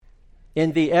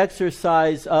in the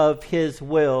exercise of his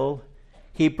will,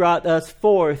 he brought us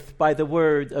forth by the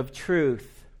word of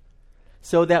truth,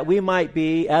 so that we might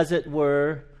be, as it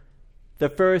were, the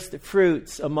first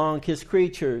fruits among his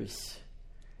creatures.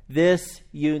 This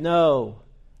you know,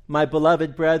 my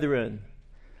beloved brethren.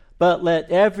 But let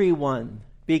everyone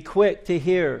be quick to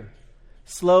hear,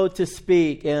 slow to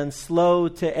speak, and slow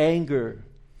to anger.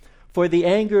 For the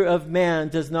anger of man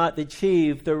does not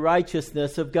achieve the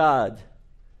righteousness of God.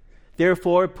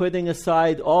 Therefore, putting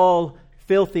aside all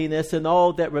filthiness and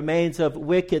all that remains of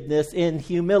wickedness, in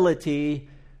humility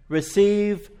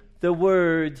receive the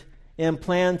word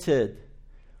implanted,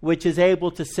 which is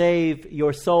able to save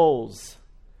your souls.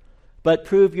 But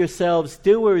prove yourselves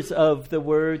doers of the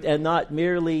word and not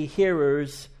merely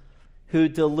hearers who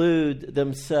delude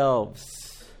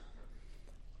themselves.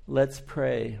 Let's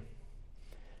pray.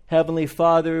 Heavenly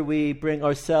Father, we bring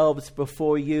ourselves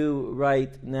before you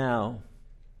right now.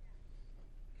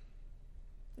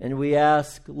 And we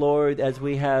ask, Lord, as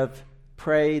we have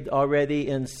prayed already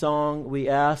in song, we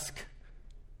ask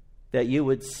that you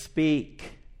would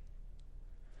speak,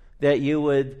 that you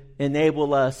would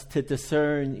enable us to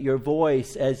discern your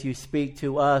voice as you speak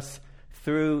to us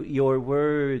through your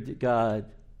word, God.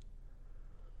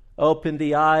 Open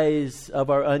the eyes of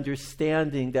our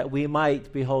understanding that we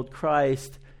might behold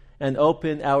Christ, and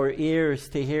open our ears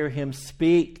to hear him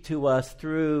speak to us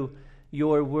through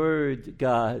your word,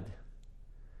 God.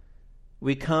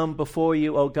 We come before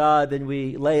you, O God, and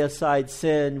we lay aside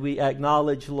sin. We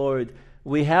acknowledge, Lord,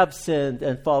 we have sinned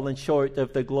and fallen short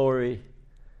of the glory,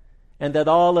 and that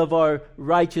all of our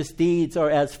righteous deeds are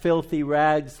as filthy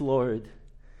rags, Lord.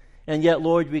 And yet,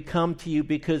 Lord, we come to you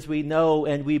because we know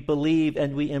and we believe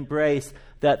and we embrace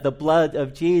that the blood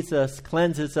of Jesus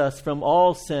cleanses us from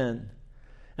all sin.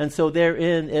 And so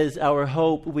therein is our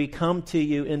hope. We come to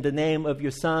you in the name of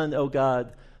your Son, O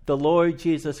God, the Lord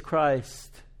Jesus Christ.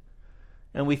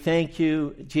 And we thank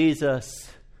you,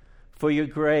 Jesus, for your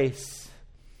grace,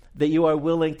 that you are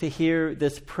willing to hear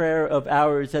this prayer of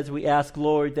ours as we ask,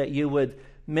 Lord, that you would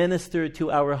minister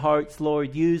to our hearts.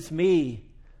 Lord, use me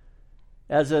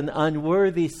as an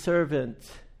unworthy servant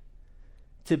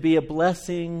to be a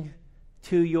blessing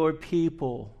to your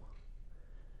people.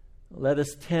 Let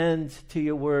us tend to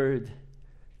your word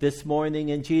this morning.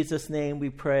 In Jesus' name we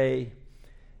pray.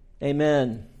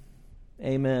 Amen.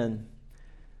 Amen.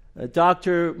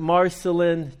 Dr.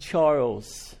 Marcelin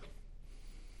Charles,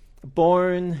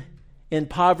 born in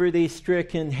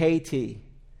poverty-stricken Haiti,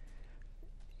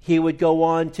 he would go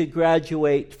on to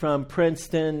graduate from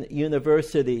Princeton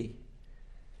University,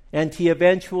 and he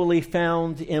eventually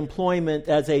found employment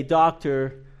as a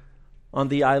doctor on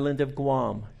the island of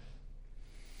Guam.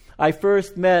 I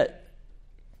first met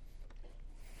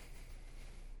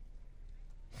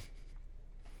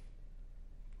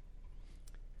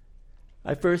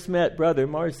Brother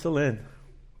Marcelin.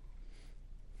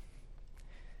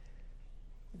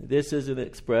 This is an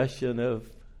expression of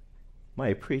my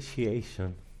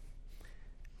appreciation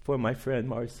for my friend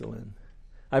Marcelin.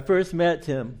 I first met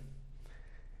him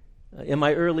in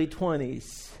my early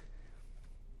 20s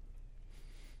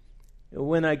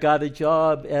when I got a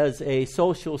job as a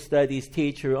social studies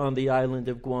teacher on the island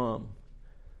of Guam.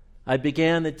 I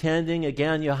began attending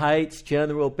Agana Heights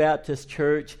General Baptist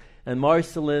Church, and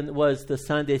Marcelin was the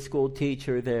Sunday school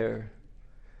teacher there.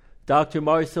 Dr.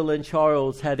 Marcelin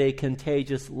Charles had a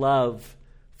contagious love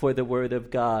for the Word of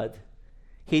God.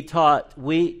 He taught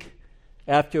week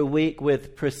after week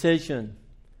with precision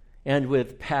and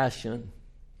with passion.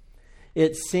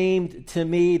 It seemed to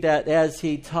me that as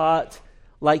he taught,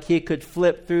 like he could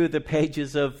flip through the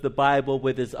pages of the Bible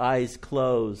with his eyes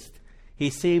closed. He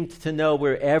seemed to know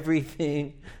where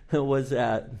everything was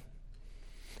at.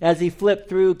 As he flipped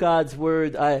through God's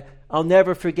Word, I'll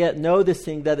never forget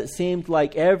noticing that it seemed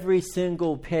like every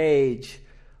single page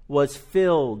was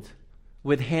filled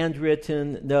with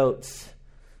handwritten notes.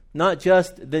 Not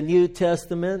just the New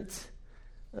Testament,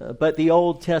 but the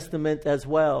Old Testament as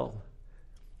well.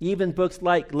 Even books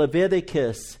like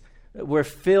Leviticus were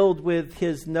filled with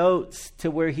his notes to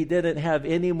where he didn't have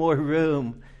any more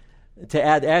room to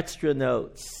add extra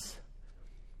notes.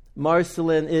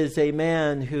 Marcelin is a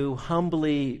man who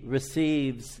humbly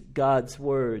receives God's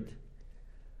Word.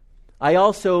 I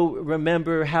also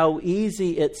remember how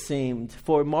easy it seemed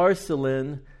for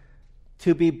Marcelin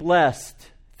to be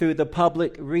blessed through the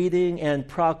public reading and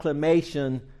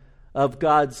proclamation of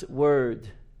God's Word.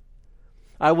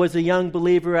 I was a young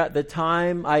believer at the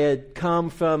time. I had come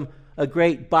from a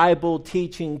great Bible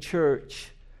teaching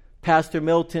church. Pastor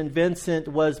Milton Vincent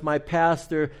was my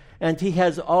pastor, and he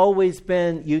has always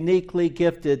been uniquely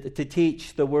gifted to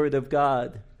teach the Word of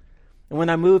God. And when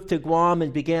I moved to Guam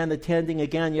and began attending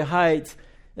Agana Heights,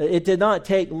 it did not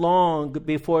take long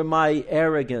before my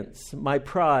arrogance, my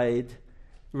pride,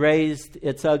 raised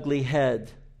its ugly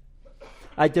head.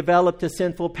 I developed a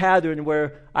sinful pattern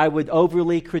where I would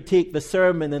overly critique the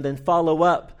sermon and then follow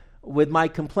up with my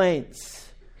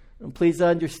complaints. And please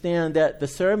understand that the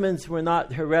sermons were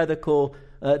not heretical.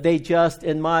 They just,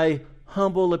 in my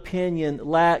humble opinion,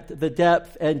 lacked the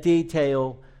depth and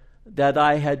detail that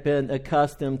I had been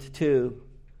accustomed to.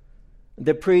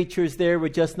 The preachers there were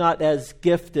just not as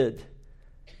gifted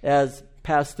as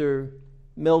Pastor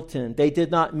Milton. They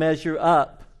did not measure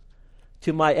up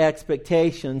to my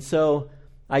expectations, so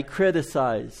I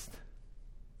criticized.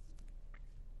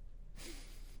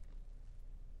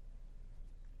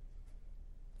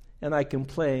 And I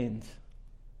complained.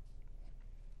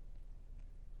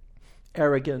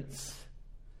 Arrogance,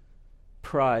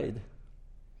 pride.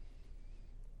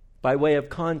 By way of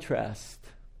contrast,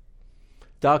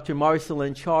 Dr.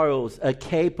 Marcelin Charles, a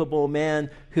capable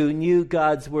man who knew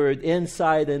God's Word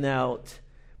inside and out,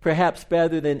 perhaps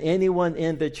better than anyone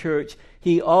in the church,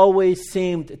 he always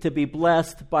seemed to be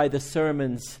blessed by the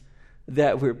sermons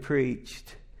that were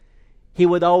preached. He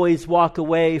would always walk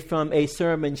away from a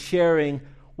sermon sharing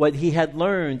what he had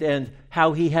learned and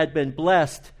how he had been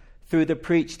blessed through the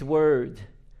preached word.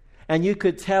 And you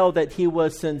could tell that he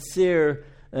was sincere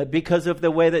because of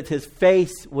the way that his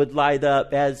face would light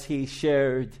up as he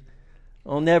shared.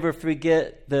 I'll never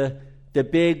forget the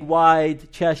big,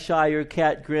 wide Cheshire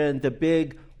cat grin, the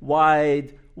big,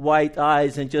 wide, white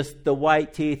eyes, and just the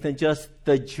white teeth, and just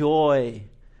the joy,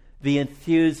 the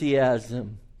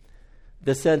enthusiasm,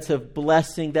 the sense of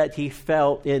blessing that he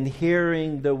felt in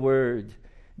hearing the word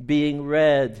being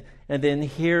read and then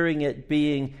hearing it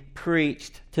being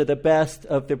preached to the best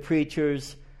of the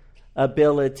preacher's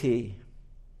ability.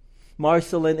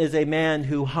 Marcelin is a man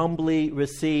who humbly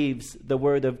receives the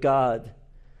Word of God.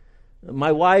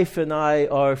 My wife and I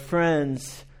are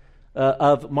friends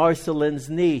of Marcelin's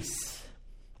niece.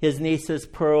 His niece is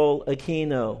Pearl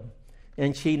Aquino,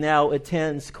 and she now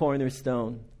attends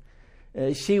Cornerstone.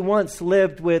 She once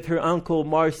lived with her uncle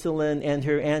Marcelin and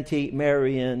her auntie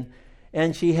Marion,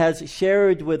 and she has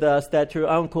shared with us that her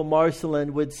uncle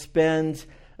Marcelin would spend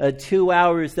 2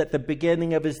 hours at the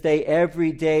beginning of his day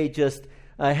every day just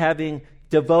having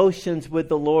devotions with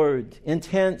the Lord,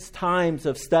 intense times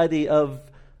of study of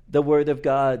the Word of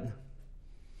God.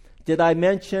 Did I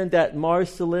mention that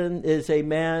Marcelin is a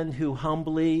man who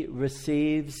humbly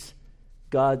receives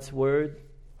God's Word?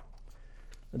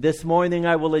 This morning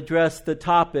I will address the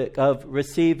topic of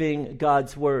receiving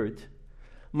God's Word.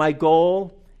 My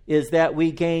goal is that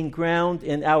we gain ground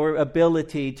in our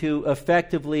ability to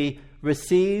effectively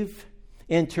receive,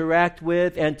 interact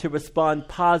with, and to respond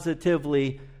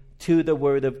positively to the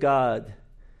Word of God.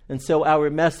 And so our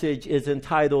message is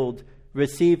entitled,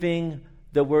 Receiving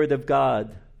the Word of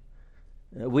God.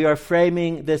 We are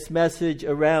framing this message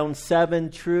around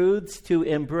 7 truths to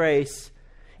embrace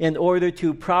in order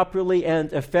to properly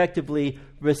and effectively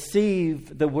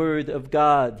receive the Word of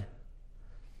God.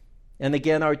 And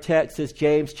again, our text is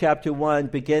James chapter 1,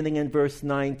 beginning in verse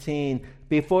 19.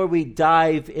 Before we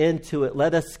dive into it,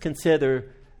 let us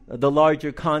consider the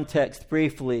larger context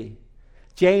briefly.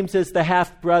 James is the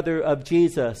half-brother of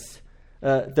Jesus.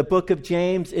 The book of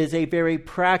James is a very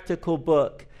practical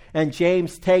book, and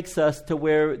James takes us to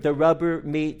where the rubber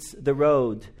meets the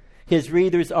road. His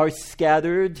readers are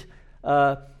scattered.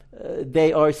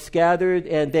 They are scattered,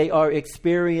 and they are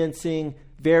experiencing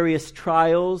various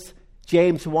trials.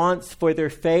 James wants for their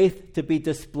faith to be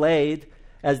displayed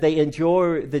as they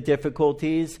endure the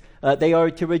difficulties. They are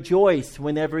to rejoice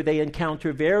whenever they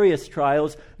encounter various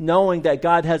trials, knowing that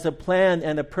God has a plan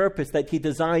and a purpose, that He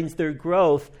designs their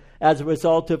growth as a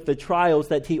result of the trials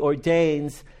that He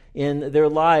ordains in their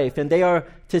life. And they are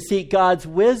to seek God's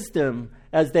wisdom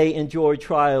as they endure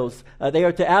trials. They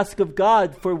are to ask of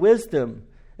God for wisdom,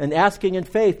 and asking in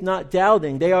faith, not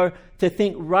doubting. They are to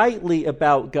think rightly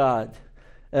about God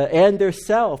and their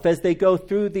self as they go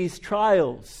through these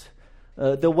trials.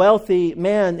 The wealthy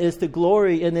man is to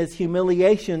glory in his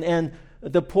humiliation, and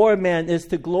the poor man is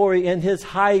to glory in his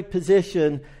high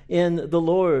position in the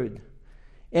Lord.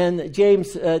 And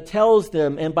James tells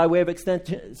them, and by way of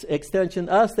extension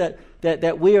us,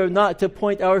 that we are not to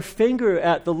point our finger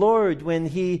at the Lord when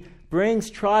He brings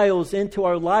trials into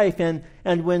our life, and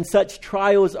when such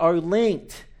trials are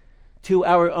linked to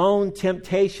our own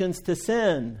temptations to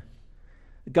sin.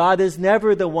 God is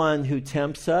never the one who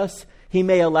tempts us. He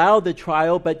may allow the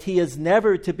trial, but He is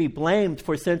never to be blamed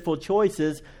for sinful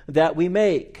choices that we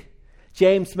make.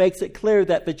 James makes it clear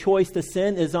that the choice to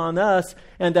sin is on us,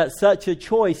 and that such a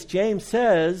choice, James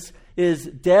says, is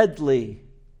deadly.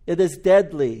 It is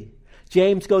deadly.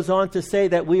 James goes on to say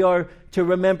that we are to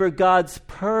remember God's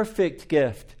perfect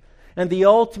gift. And the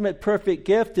ultimate perfect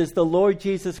gift is the Lord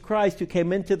Jesus Christ, who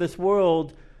came into this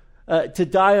world to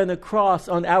die on a cross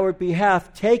on our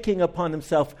behalf, taking upon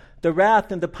himself the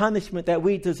wrath and the punishment that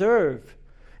we deserve.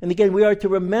 And again, we are to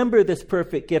remember this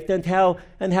perfect gift and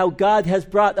how God has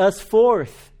brought us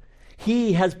forth.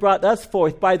 He has brought us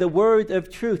forth by the word of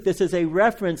truth. This is a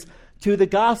reference to the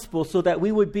gospel, so that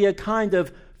we would be a kind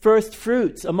of first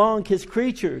fruits among his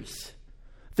creatures.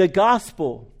 The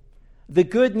gospel, the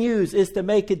good news, is to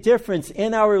make a difference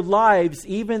in our lives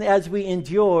even as we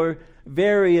endure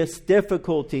various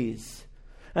difficulties.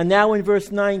 And now in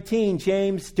verse 19,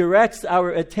 James directs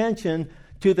our attention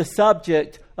to the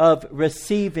subject of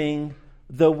receiving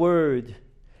the word.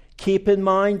 Keep in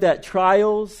mind that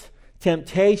trials,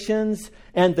 temptations,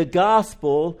 and the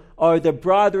gospel are the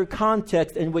broader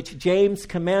context in which James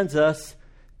commands us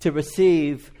to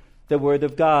receive the word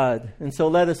of God. And so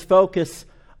let us focus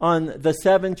on the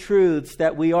 7 truths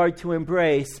that we are to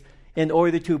embrace in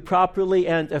order to properly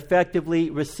and effectively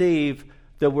receive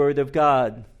the word of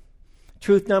God.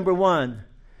 Truth number 1,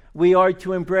 we are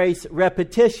to embrace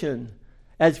repetition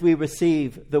as we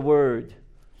receive the word.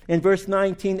 In verse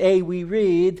 19a, we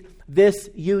read, "This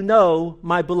you know,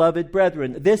 my beloved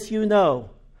brethren." This you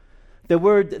know. The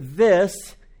word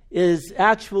 "this" is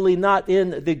actually not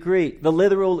in the Greek. The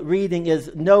literal reading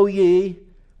is, "Know ye,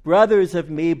 brothers of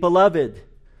me, beloved."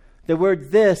 The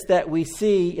word "this" that we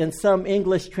see in some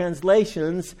English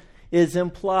translations is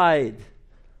implied.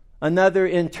 Another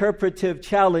interpretive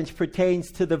challenge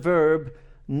pertains to the verb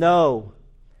know.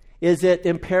 Is it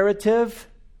imperative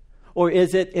or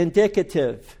is it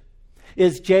indicative?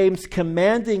 Is James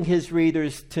commanding his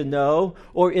readers to know,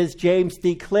 or is James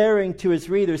declaring to his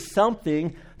readers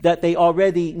something that they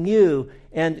already knew?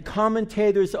 And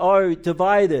commentators are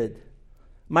divided.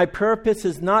 My purpose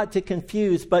is not to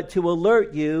confuse, but to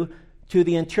alert you to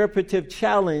the interpretive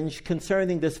challenge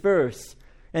concerning this verse.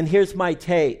 And here's my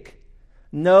take.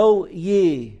 Know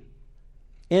ye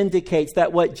indicates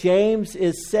that what James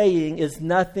is saying is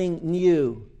nothing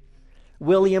new.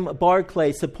 William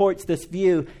Barclay supports this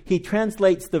view. He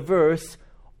translates the verse,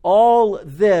 "All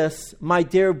this, my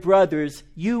dear brothers,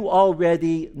 you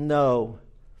already know."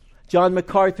 John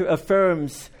MacArthur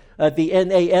affirms the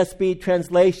NASB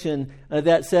translation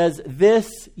that says,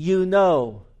 "This you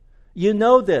know. You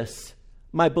know this,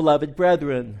 my beloved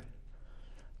brethren."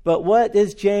 But what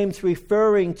is James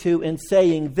referring to in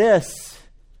saying this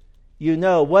you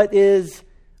know? What is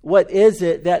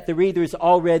it that the readers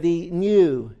already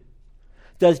knew?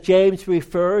 Does James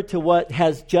refer to what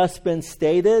has just been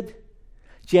stated?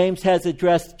 James has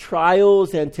addressed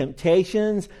trials and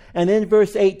temptations, and in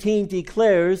verse 18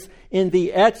 declares, in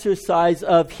the exercise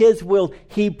of his will,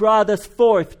 he brought us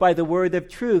forth by the word of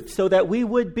truth, so that we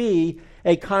would be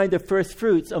a kind of first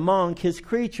fruits among his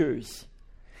creatures.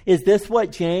 Is this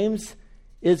what James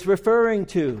is referring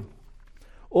to?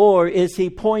 Or is he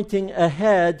pointing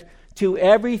ahead to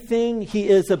everything he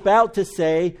is about to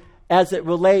say as it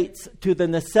relates to the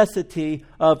necessity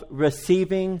of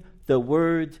receiving the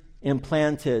word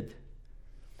implanted?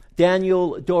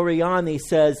 Daniel Doriani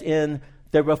says in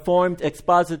the Reformed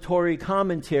Expository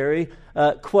Commentary,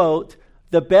 quote,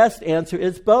 "The best answer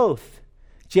is both.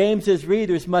 James's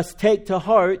readers must take to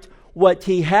heart what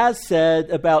he has said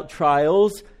about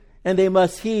trials, and they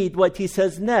must heed what he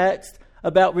says next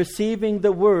about receiving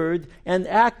the word and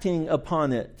acting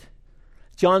upon it."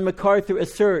 John MacArthur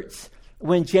asserts,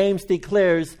 when James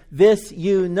declares, "This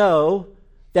you know,"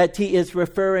 that he is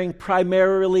referring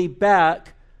primarily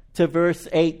back to verse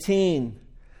 18.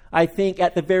 I think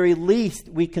at the very least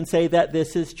we can say that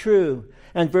this is true.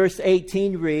 And verse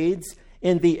 18 reads,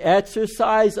 "In the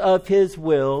exercise of his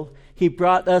will, he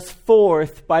brought us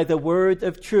forth by the word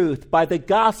of truth, by the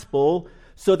gospel,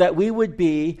 so that we would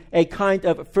be a kind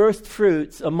of first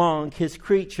fruits among his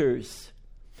creatures."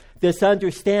 This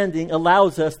understanding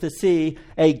allows us to see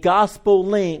a gospel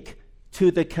link to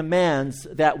the commands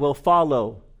that will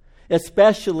follow,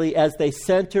 especially as they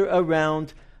center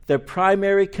around the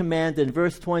primary command in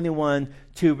verse 21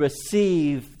 to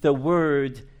receive the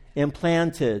word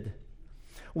implanted.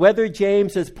 Whether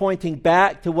James is pointing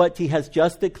back to what he has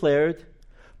just declared,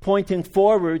 pointing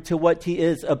forward to what he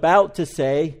is about to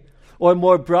say, or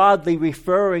more broadly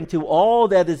referring to all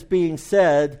that is being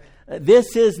said,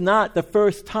 this is not the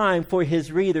first time for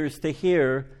his readers to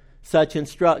hear such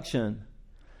instruction.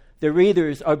 The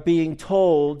readers are being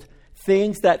told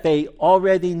things that they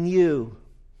already knew.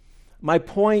 My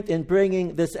point in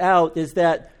bringing this out is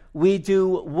that we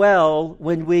do well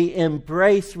when we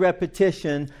embrace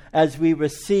repetition as we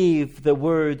receive the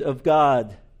Word of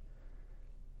God.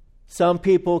 Some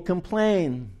people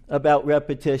complain about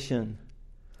repetition,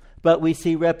 but we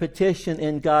see repetition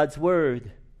in God's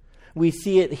Word. We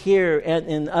see it here and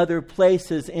in other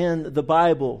places in the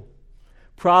Bible.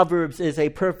 Proverbs is a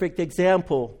perfect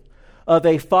example of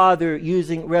a father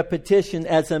using repetition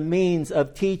as a means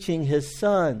of teaching his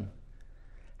son.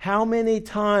 How many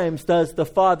times does the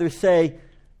father say,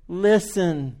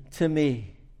 "Listen to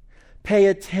me. Pay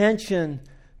attention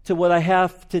to what I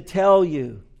have to tell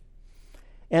you"?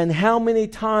 And how many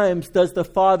times does the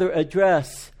father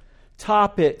address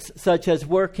topics such as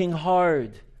working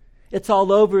hard? It's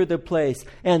all over the place.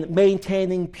 And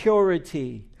maintaining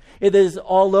purity. It is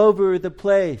all over the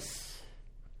place.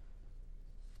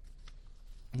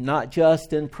 Not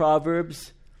just in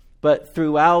Proverbs, but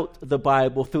throughout the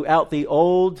Bible, throughout the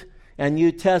Old and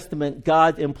New Testament,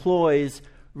 God employs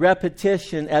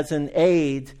repetition as an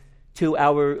aid to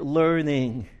our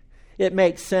learning. It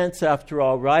makes sense after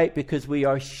all, right? Because we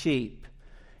are sheep.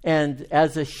 And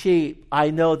as a sheep, I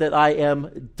know that I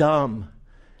am dumb.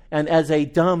 And as a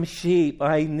dumb sheep,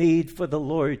 I need for the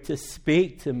Lord to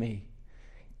speak to me.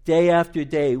 Day after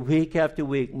day, week after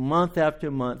week, month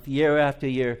after month, year after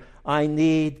year, I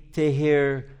need to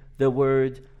hear the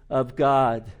Word of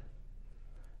God.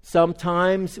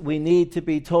 Sometimes we need to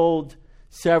be told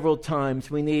several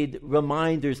times. We need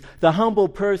reminders. The humble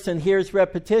person hears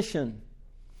repetition,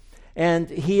 and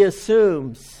he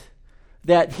assumes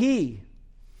that he,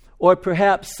 or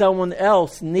perhaps someone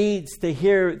else, needs to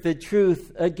hear the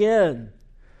truth again.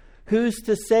 Who's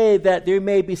to say that there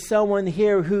may be someone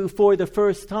here who, for the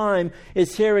first time,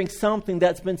 is hearing something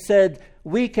that's been said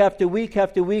week after week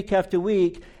after week after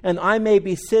week, and I may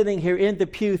be sitting here in the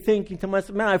pew thinking to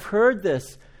myself, man, I've heard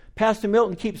this. Pastor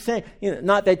Milton keeps saying,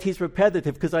 not that he's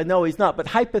repetitive, because I know he's not, but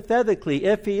hypothetically,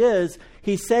 if he is,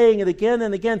 he's saying it again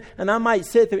and again, and I might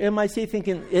sit there in my seat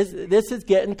thinking, this is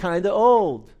getting kind of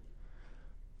old.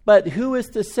 But who is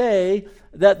to say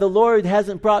that the Lord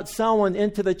hasn't brought someone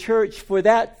into the church for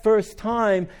that first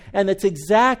time, and it's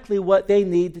exactly what they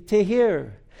need to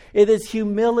hear? It is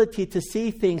humility to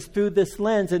see things through this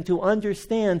lens and to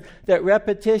understand that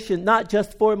repetition, not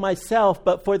just for myself,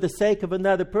 but for the sake of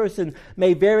another person,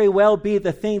 may very well be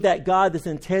the thing that God is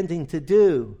intending to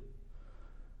do.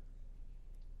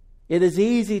 It is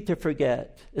easy to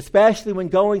forget, especially when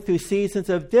going through seasons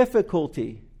of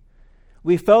difficulty.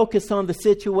 We focus on the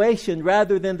situation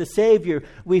rather than the Savior.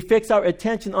 We fix our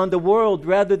attention on the world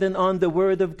rather than on the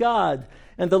Word of God.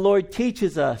 And the Lord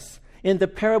teaches us in the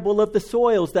parable of the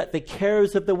soils that the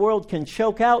cares of the world can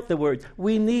choke out the Word.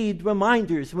 We need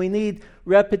reminders. We need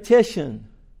repetition.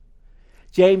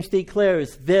 James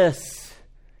declares, "This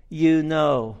you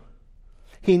know."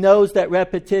 He knows that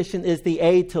repetition is the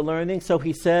aid to learning, so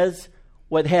he says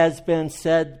what has been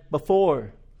said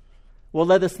before. Well,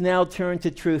 let us now turn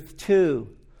to truth 2.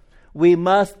 We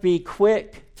must be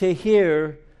quick to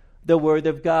hear the Word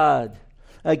of God.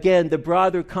 Again, the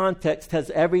broader context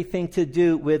has everything to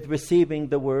do with receiving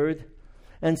the Word.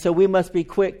 And so we must be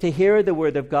quick to hear the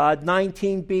Word of God.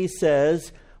 19b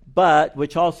says, but,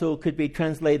 which also could be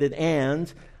translated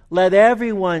and, let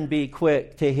everyone be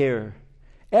quick to hear.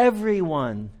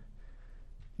 Everyone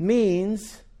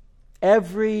means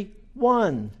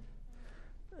everyone.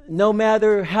 No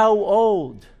matter how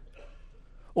old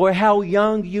or how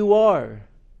young you are,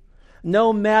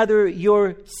 no matter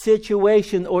your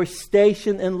situation or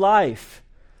station in life,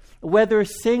 whether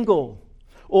single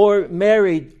or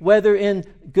married, whether in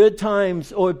good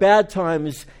times or bad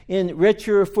times, in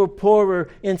richer or poorer,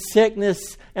 in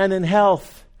sickness and in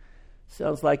health.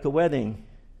 Sounds like a wedding.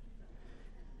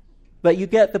 But you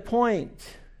get the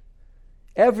point.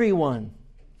 Everyone.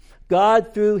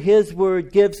 God, through His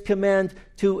Word, gives command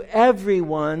to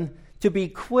everyone to be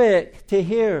quick to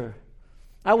hear.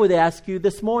 I would ask you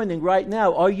this morning, right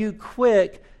now, are you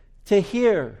quick to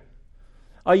hear?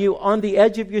 Are you on the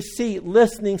edge of your seat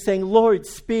listening, saying, Lord,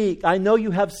 speak. I know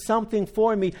you have something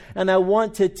for me, and I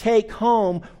want to take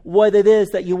home what it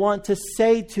is that you want to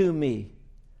say to me.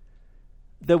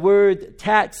 The word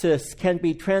taxis can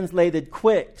be translated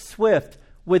quick, swift,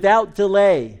 without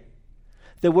delay.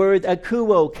 The word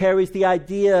akuo carries the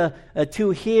idea to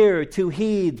hear, to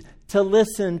heed, to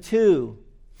listen to.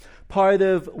 Part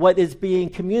of what is being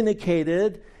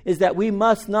communicated is that we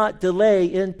must not delay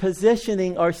in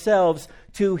positioning ourselves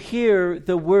to hear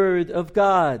the Word of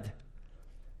God.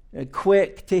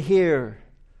 Quick to hear.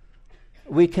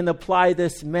 We can apply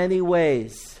this many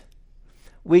ways.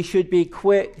 We should be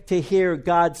quick to hear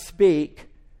God speak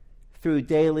through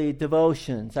daily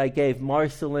devotions. I gave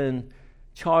Marceline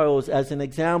Charles as an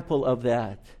example of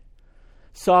that.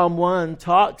 Psalm 1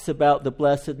 talks about the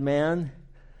blessed man,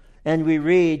 and we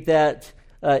read that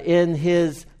in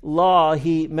his law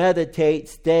he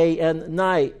meditates day and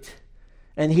night.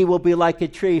 And he will be like a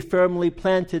tree firmly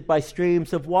planted by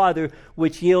streams of water,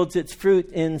 which yields its fruit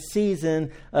in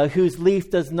season, whose leaf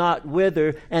does not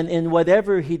wither, and in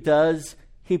whatever he does,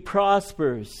 he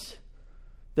prospers.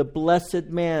 The blessed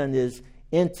man is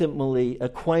intimately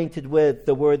acquainted with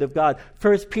the Word of God.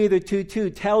 1 Peter 2:2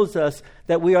 tells us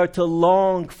that we are to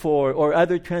long for, or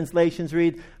other translations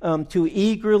read, to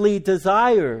eagerly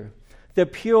desire the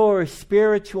pure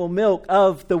spiritual milk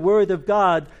of the Word of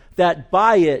God, that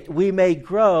by it we may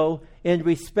grow in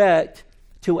respect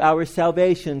to our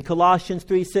salvation. Colossians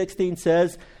 3:16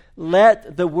 says,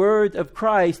 "Let the word of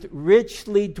Christ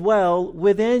richly dwell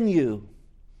within you."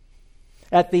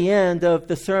 At the end of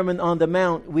the Sermon on the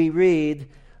Mount, we read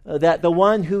that the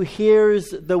one who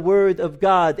hears the word of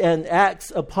God and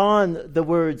acts upon the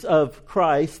words of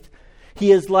Christ,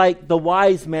 he is like the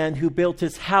wise man who built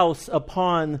his house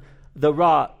upon the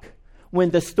rock.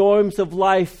 When the storms of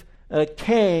life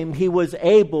came, he was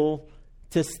able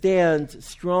to stand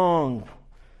strong.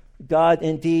 God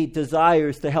indeed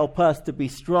desires to help us to be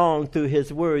strong through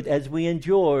His Word as we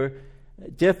endure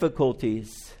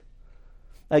difficulties.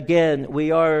 Again,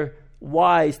 we are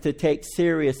wise to take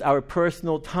serious our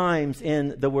personal times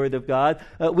in the Word of God.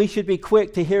 We should be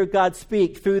quick to hear God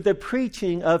speak through the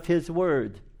preaching of His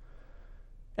Word.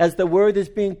 As the Word is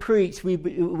being preached,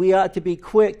 we ought to be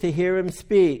quick to hear Him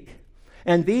speak.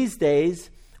 And these days,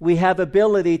 we have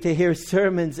ability to hear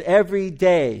sermons every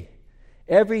day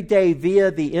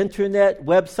via the internet,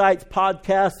 websites,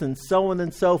 podcasts, and so on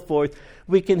and so forth.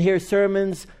 We can hear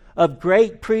sermons of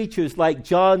great preachers like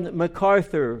John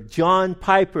MacArthur, John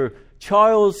Piper,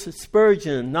 Charles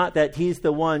Spurgeon. Not that he's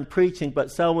the one preaching, but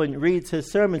someone reads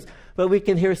his sermons. But we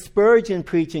can hear Spurgeon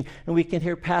preaching, and we can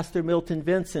hear Pastor Milton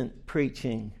Vincent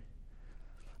preaching.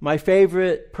 My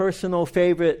personal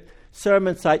favorite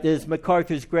sermon site is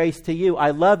MacArthur's Grace to You.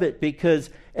 I love it because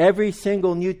every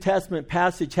single New Testament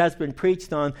passage has been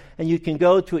preached on, and you can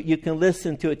go to it, you can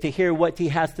listen to it to hear what he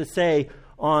has to say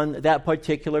on that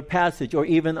particular passage or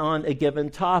even on a given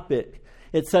topic.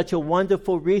 It's such a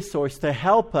wonderful resource to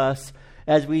help us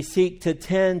as we seek to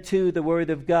tend to the Word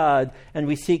of God and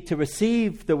we seek to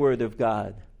receive the Word of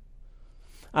God.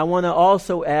 I want to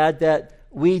also add that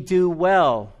we do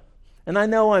well. And I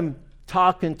know I'm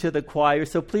talking to the choir,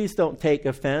 so please don't take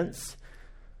offense.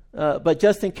 But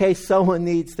just in case someone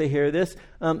needs to hear this,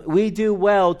 we do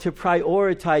well to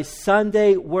prioritize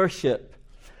Sunday worship,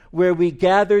 where we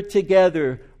gather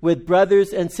together with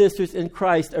brothers and sisters in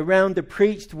Christ around the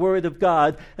preached Word of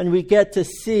God, and we get to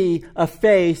see a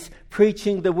face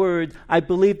preaching the Word. I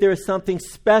believe there is something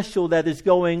special that is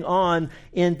going on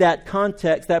in that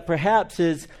context that perhaps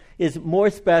is more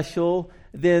special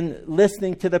than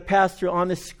listening to the pastor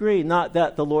on a screen. Not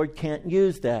that the Lord can't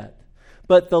use that.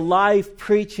 But the live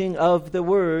preaching of the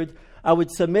Word, I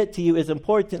would submit to you, is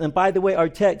important. And by the way, our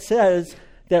text says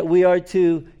that we are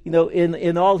to,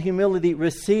 in all humility,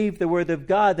 receive the Word of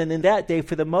God. And in that day,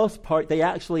 for the most part, they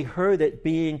actually heard it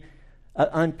being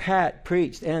unpacked,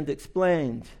 preached, and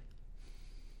explained.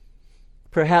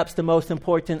 Perhaps the most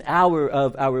important hour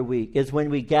of our week is when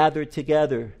we gather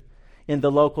together in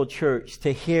the local church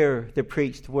to hear the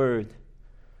preached Word.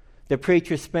 The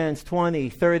preacher spends 20,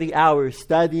 30 hours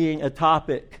studying a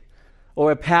topic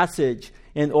or a passage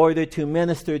in order to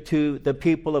minister to the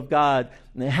people of God.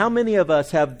 Now, how many of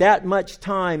us have that much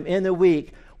time in a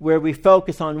week where we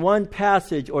focus on one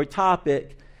passage or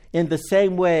topic in the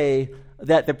same way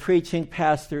that the preaching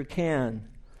pastor can?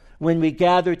 When we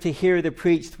gather to hear the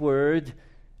preached Word,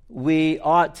 we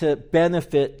ought to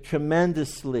benefit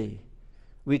tremendously.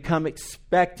 We come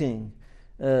expecting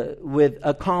with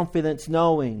a confidence,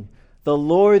 knowing the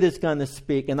Lord is going to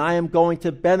speak and I am going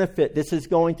to benefit. This is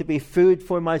going to be food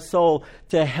for my soul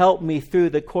to help me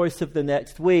through the course of the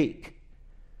next week.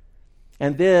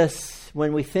 And this,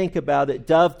 when we think about it,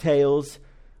 dovetails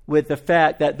with the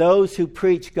fact that those who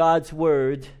preach God's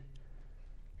Word,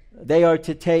 they are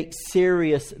to take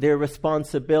serious their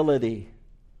responsibility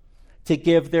to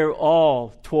give their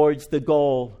all towards the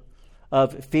goal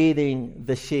of feeding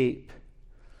the sheep.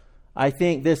 I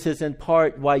think this is in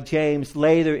part why James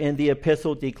later in the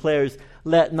epistle declares,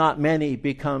 "Let not many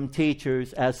become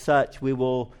teachers, as such we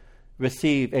will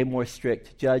receive a more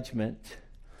strict judgment."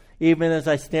 Even as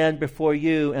I stand before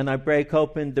you and I break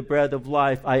open the bread of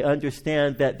life, I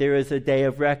understand that there is a day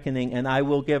of reckoning and I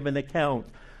will give an account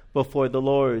before the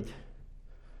Lord.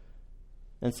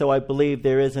 And so I believe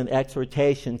there is an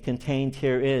exhortation contained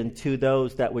herein to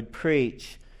those that would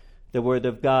preach the Word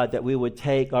of God, that we would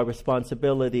take our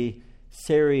responsibility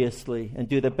seriously and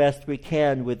do the best we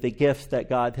can with the gifts that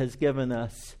God has given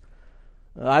us.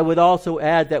 I would also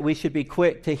add that we should be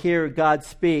quick to hear God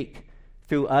speak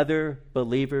through other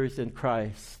believers in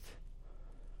Christ.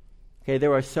 Okay,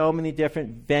 there are so many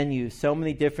different venues, so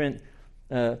many different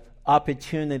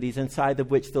opportunities inside of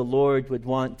which the Lord would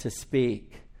want to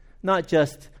speak. Not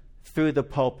just through the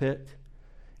pulpit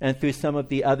and through some of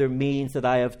the other means that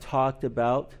I have talked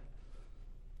about.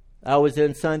 I was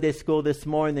in Sunday school this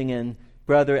morning, and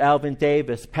Pastor Alvin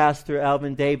Davis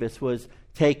was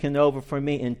taken over for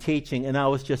me in teaching, and I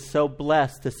was just so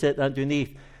blessed to sit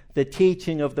underneath the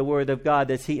teaching of the Word of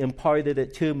God as he imparted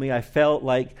it to me. I felt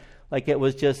like it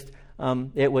was just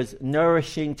it was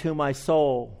nourishing to my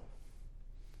soul.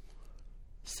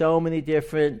 So many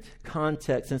different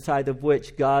contexts inside of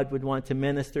which God would want to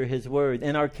minister His Word.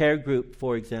 In our care group,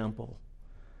 for example,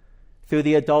 through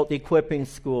the adult equipping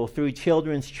school, through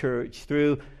children's church,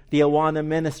 through the Awana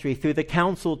ministry, through the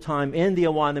council time in the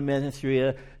Awana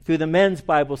ministry, through the men's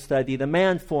Bible study, the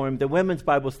man forum, the women's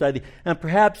Bible study, and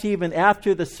perhaps even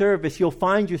after the service, you'll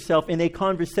find yourself in a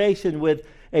conversation with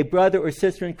a brother or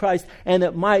sister in Christ, and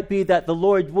it might be that the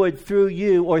Lord would, through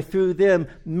you or through them,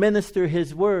 minister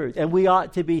His Word. And we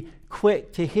ought to be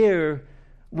quick to hear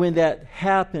when that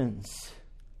happens.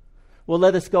 Well,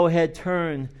 let us go ahead,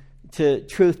 turn to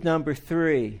truth number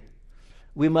 3.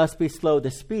 We must be slow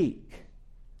to speak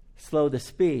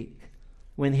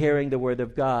when hearing the Word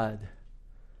of God.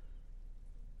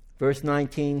 Verse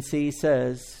 19c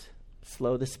says,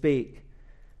 slow to speak.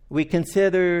 We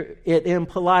consider it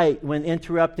impolite when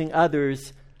interrupting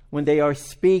others when they are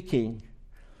speaking.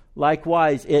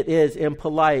 Likewise, it is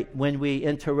impolite when we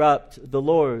interrupt the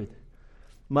Lord.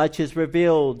 Much is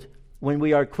revealed when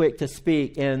we are quick to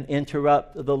speak and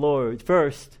interrupt the Lord.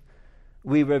 First,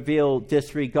 we reveal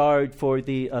disregard for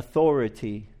the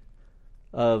authority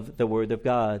of the Word of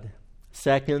God.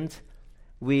 Second,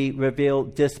 we reveal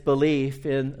disbelief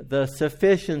in the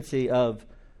sufficiency of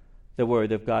the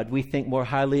Word of God. We think more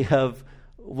highly of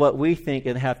what we think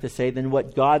and have to say than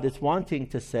what God is wanting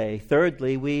to say.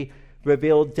 Thirdly, we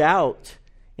reveal doubt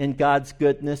in God's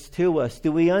goodness to us.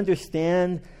 Do we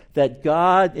understand that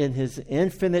God in His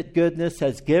infinite goodness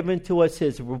has given to us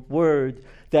His Word,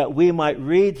 that we might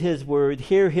read His Word,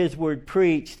 hear His Word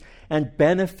preached, and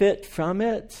benefit from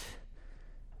it?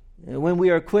 When we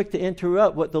are quick to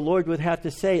interrupt what the Lord would have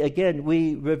to say, again,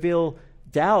 we reveal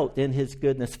doubt in His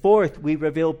goodness. Fourth, we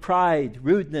reveal pride,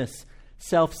 rudeness,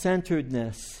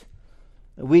 self-centeredness.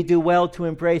 We do well to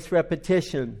embrace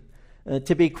repetition,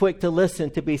 to be quick to listen,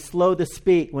 to be slow to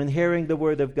speak when hearing the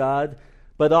Word of God.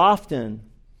 But often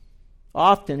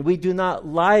we do not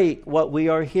like what we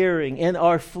are hearing. In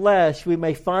our flesh, we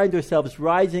may find ourselves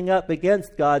rising up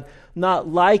against God, not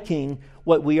liking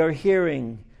what we are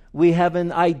hearing. We have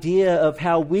an idea of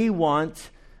how we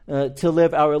want to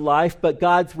live our life, but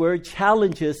God's Word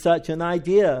challenges such an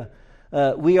idea.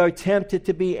 We are tempted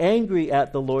to be angry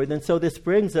at the Lord, and so this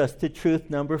brings us to truth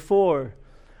number 4.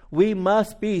 We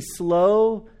must be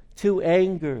slow to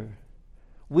anger.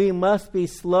 We must be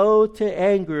slow to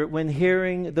anger when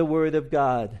hearing the Word of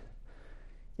God.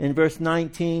 In verse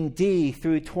 19d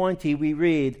through 20, we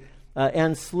read,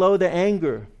 and slow to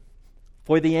anger,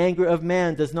 for the anger of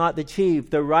man does not achieve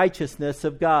the righteousness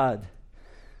of God.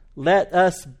 Let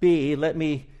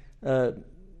me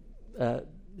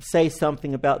say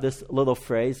something about this little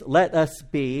phrase. Let us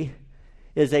be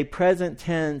is a present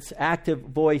tense active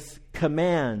voice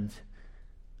command.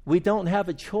 We don't have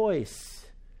a choice.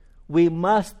 We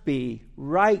must be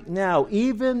right now.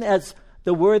 Even as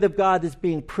the Word of God is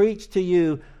being preached to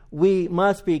you, we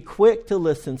must be quick to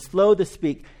listen, slow to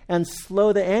speak, and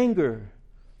slow to anger.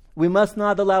 We must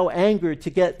not allow anger to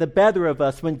get the better of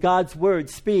us when God's Word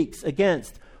speaks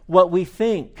against what we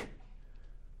think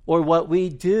or what we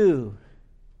do.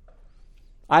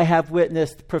 I have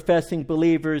witnessed professing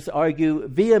believers argue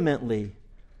vehemently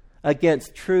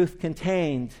against truth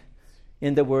contained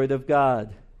in the Word of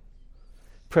God.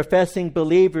 Professing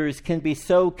believers can be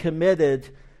so committed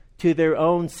to their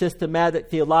own systematic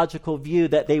theological view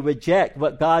that they reject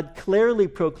what God clearly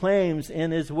proclaims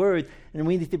in His Word, and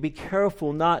we need to be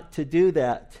careful not to do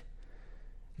that.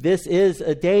 This is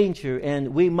a danger,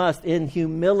 and we must in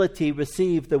humility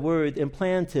receive the Word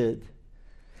implanted.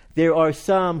 There are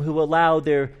some who allow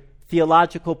their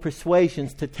theological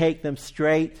persuasions to take them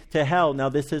straight to hell. Now,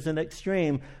 this is an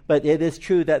extreme, but it is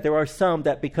true that there are some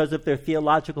that because of their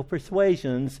theological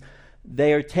persuasions,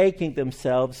 they are taking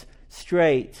themselves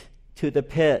straight to the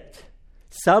pit.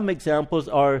 Some examples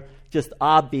are just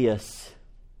obvious.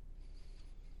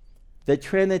 The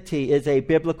Trinity is a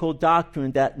biblical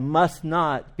doctrine that must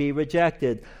not be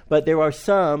rejected. But there are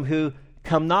some who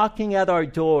come knocking at our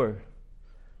door,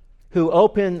 who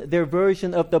open their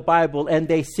version of the Bible and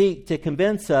they seek to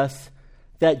convince us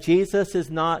that Jesus is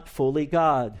not fully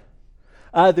God.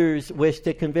 Others wish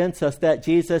to convince us that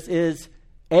Jesus is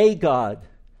a God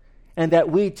and that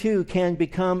we too can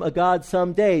become a God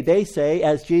someday. They say,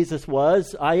 as Jesus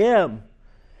was, I am.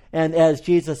 And as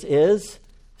Jesus is,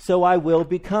 so I will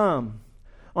become.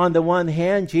 On the one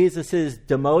hand, Jesus is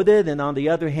demoted, and on the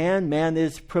other hand, man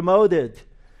is promoted.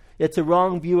 It's a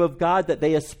wrong view of God that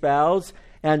they espouse,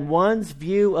 and one's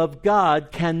view of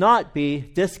God cannot be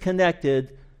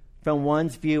disconnected from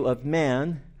one's view of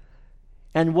man.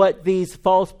 And what these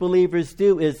false believers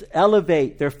do is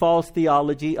elevate their false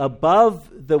theology above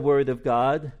the Word of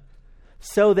God,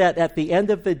 so that at the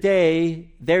end of the day,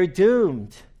 they're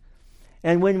doomed.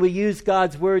 And when we use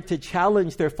God's Word to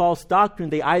challenge their false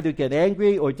doctrine, they either get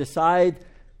angry or decide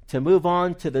to move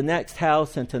on to the next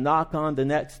house and to knock on the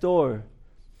next door.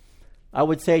 I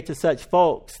would say to such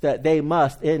folks that they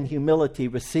must, in humility,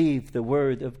 receive the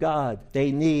Word of God.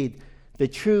 They need the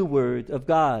true Word of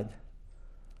God.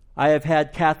 I have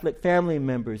had Catholic family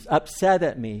members upset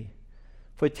at me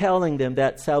for telling them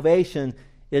that salvation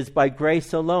is by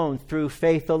grace alone, through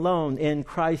faith alone, in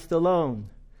Christ alone.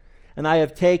 And I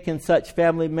have taken such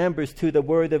family members to the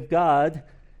Word of God,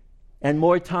 and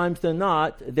more times than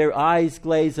not, their eyes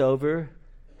glaze over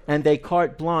and they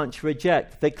carte blanche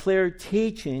reject the clear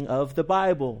teaching of the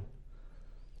Bible.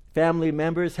 Family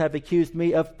members have accused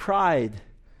me of pride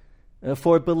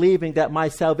for believing that my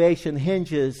salvation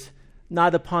hinges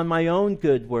not upon my own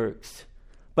good works,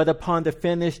 but upon the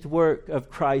finished work of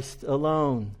Christ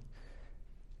alone.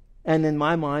 And in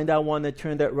my mind, I want to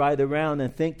turn that right around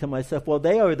and think to myself, well,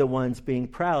 they are the ones being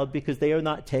proud because they are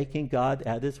not taking God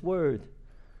at His word.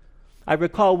 I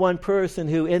recall one person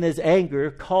who, in his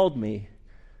anger, called me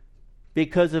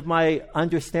because of my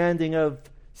understanding of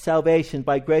salvation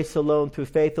by grace alone, through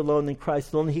faith alone, in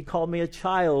Christ alone. He called me a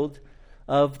child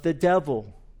of the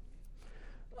devil.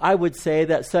 I would say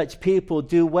that such people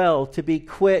do well to be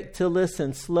quick to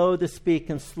listen, slow to speak,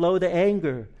 and slow to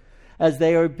anger, as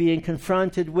they are being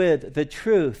confronted with the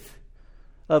truth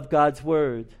of God's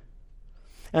Word.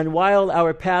 And while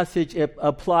our passage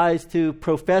applies to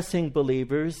professing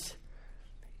believers,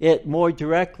 it more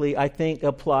directly, I think,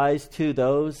 applies to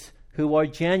those who are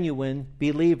genuine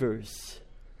believers.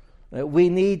 We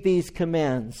need these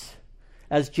commands.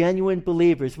 As genuine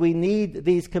believers, we need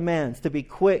these commands to be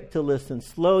quick to listen,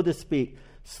 slow to speak,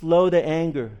 slow to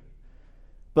anger.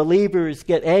 Believers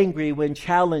get angry when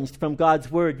challenged from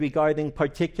God's Word regarding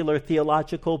particular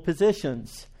theological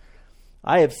positions.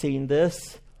 I have seen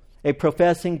this. A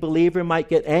professing believer might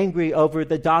get angry over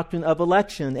the doctrine of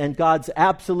election and God's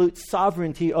absolute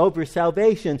sovereignty over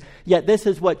salvation. Yet this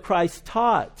is what Christ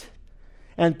taught.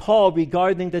 And Paul,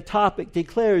 regarding the topic,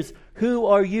 declares, "Who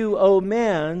are you, O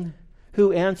man,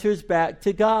 who answers back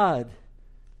to God?"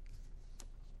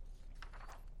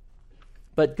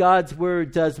 But God's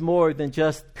Word does more than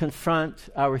just confront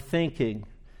our thinking,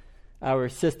 our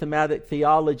systematic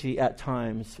theology at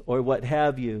times, or what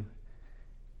have you.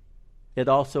 It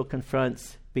also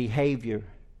confronts behavior.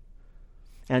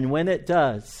 And when it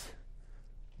does,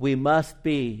 we must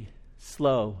be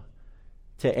slow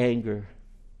to anger.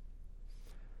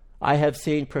 I have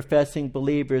seen professing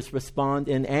believers respond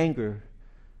in anger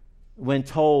when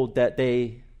told that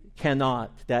they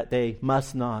cannot, that they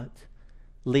must not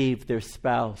leave their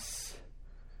spouse.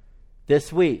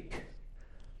 This week,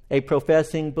 a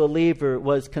professing believer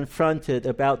was confronted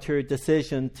about her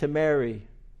decision to marry.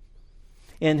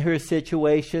 In her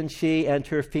situation, she and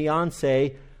her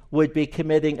fiancé would be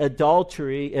committing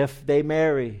adultery if they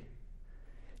marry.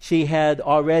 She had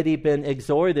already been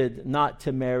exhorted not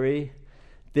to marry.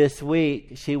 This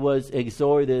week, she was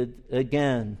exhorted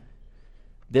again.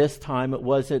 This time, it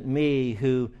wasn't me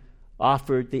who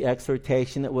offered the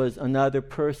exhortation. It was another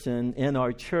person in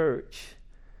our church.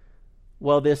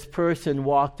 Well, this person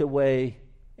walked away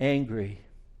angry.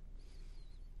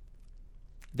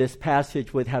 This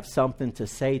passage would have something to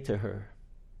say to her.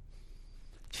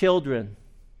 Children,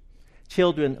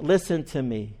 listen to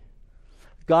me.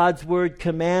 God's Word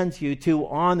commands you to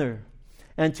honor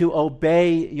and to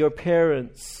obey your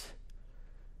parents.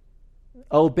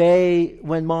 Obey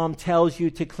when mom tells you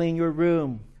to clean your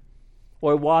room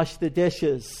or wash the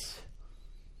dishes.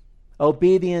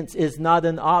 Obedience is not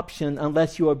an option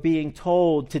unless you are being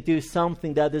told to do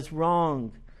something that is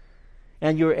wrong.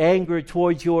 And your anger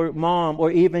towards your mom or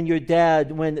even your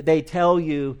dad when they tell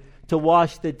you to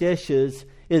wash the dishes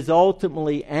is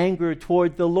ultimately anger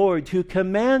toward the Lord, who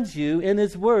commands you in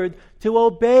His Word to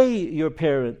obey your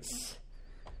parents.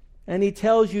 And He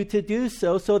tells you to do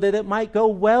so that it might go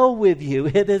well with you.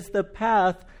 It is the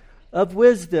path of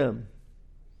wisdom.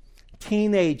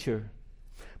 Teenager,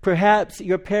 perhaps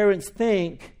your parents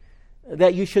think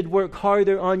that you should work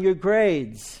harder on your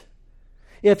grades.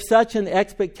 If such an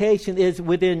expectation is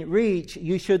within reach,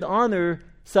 you should honor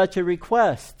such a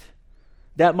request.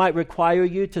 That might require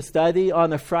you to study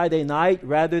on a Friday night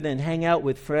rather than hang out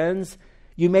with friends.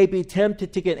 You may be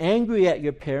tempted to get angry at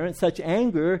your parents. Such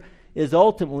anger is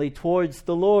ultimately towards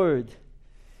the Lord.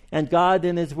 And God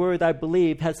in His Word, I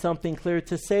believe, has something clear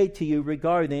to say to you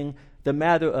regarding the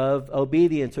matter of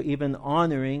obedience or even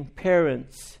honoring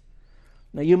parents.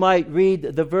 Now, you might read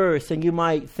the verse and you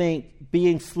might think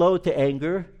being slow to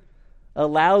anger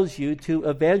allows you to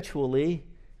eventually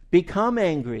become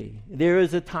angry. There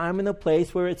is a time and a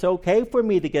place where it's okay for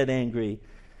me to get angry.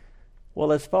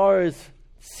 Well, as far as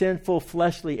sinful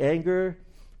fleshly anger,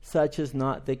 such is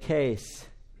not the case.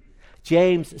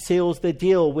 James seals the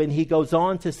deal when he goes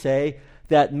on to say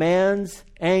that man's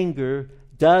anger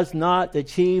does not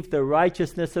achieve the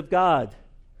righteousness of God.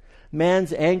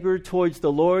 Man's anger towards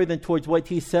the Lord and towards what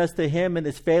He says to him and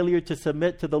his failure to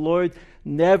submit to the Lord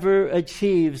never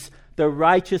achieves the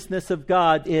righteousness of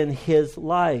God in his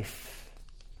life.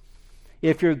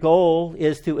 If your goal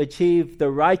is to achieve the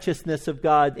righteousness of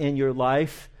God in your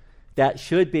life, that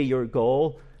should be your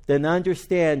goal, then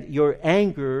understand your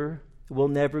anger will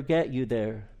never get you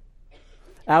there.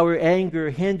 Our anger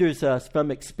hinders us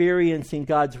from experiencing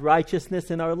God's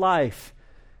righteousness in our life.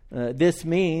 This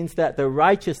means that the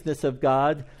righteousness of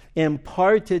God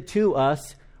imparted to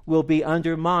us will be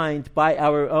undermined by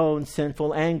our own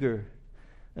sinful anger.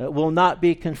 Will not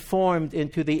be conformed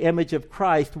into the image of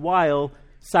Christ while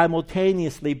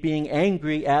simultaneously being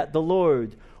angry at the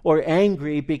Lord or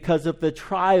angry because of the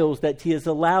trials that He is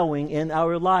allowing in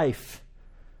our life.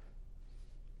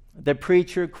 The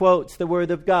preacher quotes the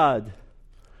Word of God.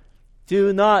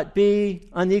 Do not be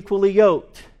unequally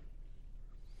yoked.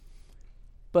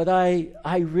 But I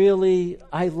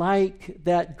like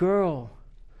that girl.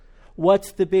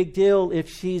 What's the big deal if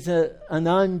she's an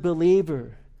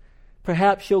unbeliever?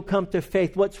 Perhaps she'll come to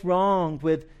faith. What's wrong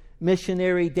with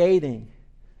missionary dating?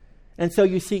 And so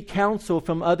you seek counsel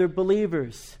from other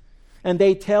believers. And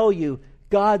they tell you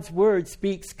God's Word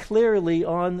speaks clearly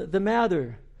on the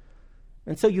matter.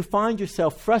 And so you find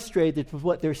yourself frustrated with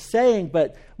what they're saying,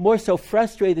 but more so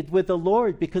frustrated with the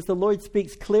Lord because the Lord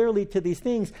speaks clearly to these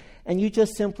things. And you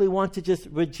just simply want to just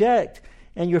reject.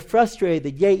 And you're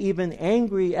frustrated, yea, even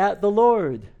angry at the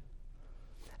Lord.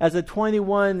 As a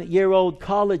 21-year-old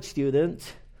college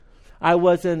student, I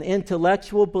was an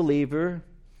intellectual believer.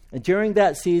 And during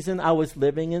that season, I was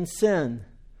living in sin.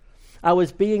 I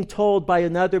was being told by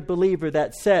another believer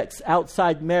that sex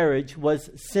outside marriage was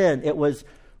sin. It was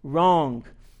wrong.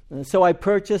 And so I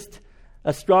purchased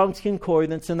a Strong's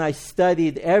Concordance and I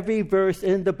studied every verse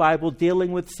in the Bible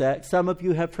dealing with sex. Some of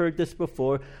you have heard this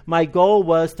before. My goal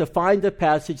was to find a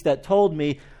passage that told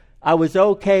me I was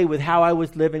okay with how I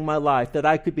was living my life, that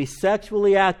I could be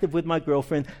sexually active with my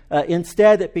girlfriend.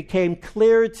 Instead, it became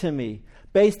clear to me,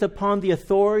 based upon the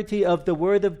authority of the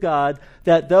Word of God,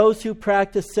 that those who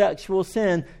practice sexual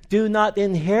sin do not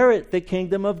inherit the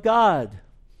kingdom of God.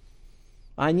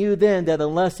 I knew then that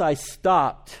unless I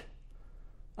stopped,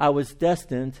 I was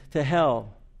destined to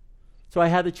hell. So I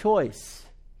had a choice.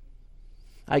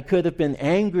 I could have been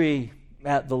angry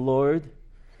at the Lord.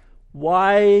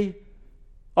 Why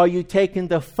are you taking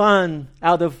the fun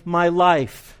out of my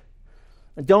life?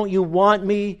 Don't you want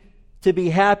me to be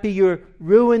happy? You're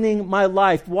ruining my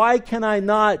life. Why can I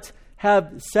not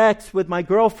have sex with my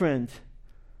girlfriend?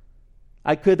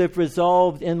 I could have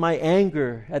resolved in my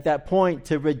anger at that point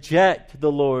to reject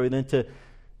the Lord and to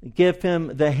give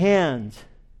Him the hand.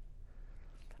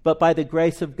 But by the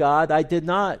grace of God, I did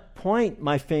not point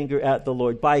my finger at the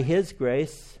Lord. By His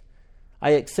grace,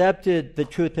 I accepted the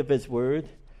truth of His Word.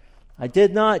 I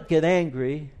did not get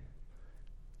angry.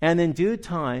 And in due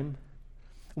time,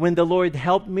 when the Lord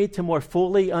helped me to more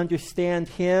fully understand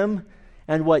Him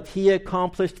and what He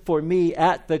accomplished for me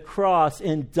at the cross,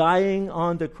 in dying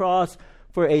on the cross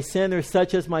for a sinner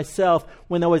such as myself,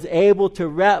 when I was able to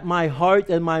wrap my heart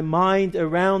and my mind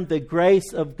around the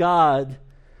grace of God,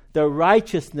 the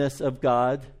righteousness of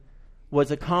God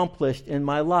was accomplished in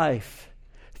my life.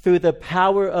 Through the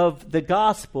power of the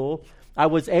gospel, I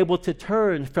was able to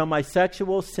turn from my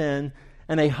sexual sin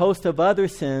and a host of other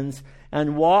sins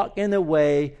and walk in a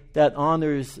way that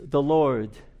honors the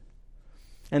Lord.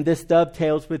 And this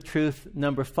dovetails with truth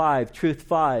number 5. Truth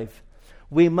 5.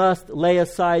 we must lay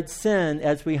aside sin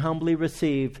as we humbly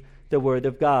receive the Word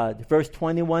of God. Verse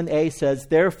 21a says,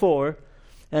 therefore,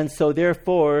 and so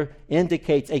therefore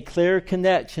indicates a clear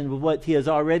connection with what he has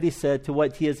already said to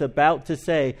what he is about to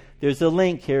say. There's a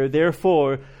link here.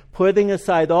 Therefore, putting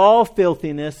aside all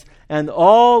filthiness and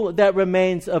all that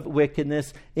remains of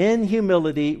wickedness, in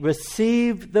humility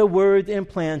receive the word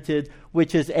implanted,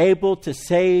 which is able to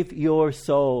save your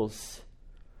souls.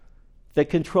 The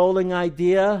controlling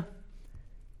idea,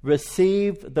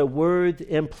 receive the word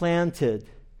implanted.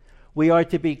 We are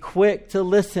to be quick to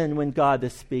listen when God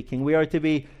is speaking. We are to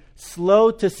be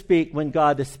slow to speak when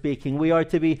God is speaking. We are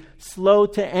to be slow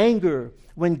to anger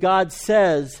when God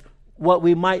says what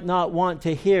we might not want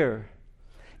to hear.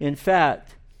 In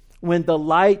fact, when the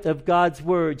light of God's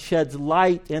word sheds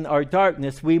light in our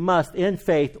darkness, we must, in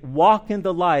faith, walk in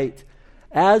the light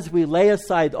as we lay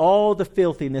aside all the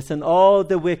filthiness and all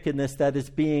the wickedness that is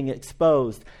being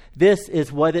exposed. This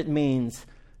is what it means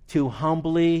to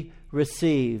humbly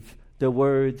receive the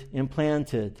word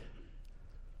implanted.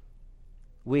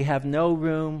 We have no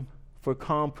room for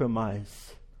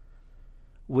compromise.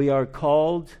 We are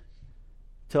called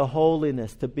to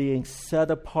holiness, to being set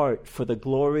apart for the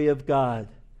glory of God.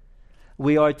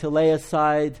 We are to lay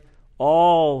aside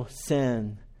all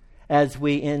sin as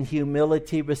we in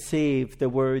humility receive the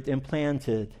word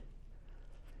implanted.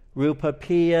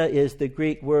 Rupapia is the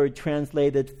Greek word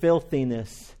translated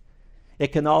filthiness.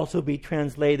 It can also be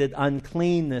translated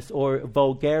uncleanness or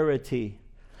vulgarity.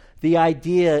 The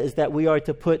idea is that we are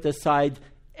to put aside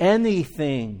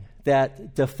anything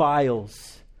that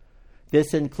defiles.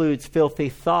 This includes filthy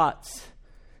thoughts,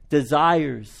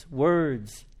 desires,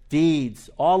 words, deeds,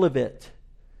 all of it.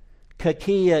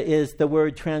 Kakia is the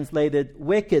word translated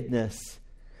wickedness.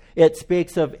 It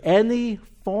speaks of any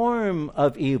form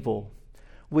of evil.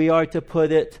 We are to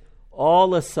put it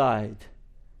all aside.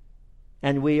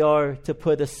 And we are to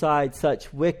put aside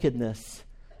such wickedness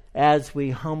as we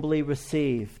humbly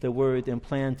receive the word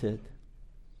implanted.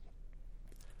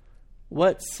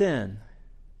 What sin?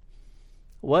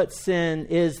 What sin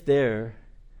is there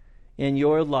in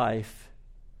your life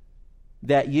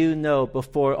that you know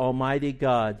before Almighty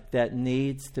God that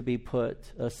needs to be put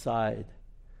aside?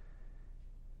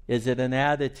 Is it an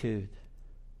attitude,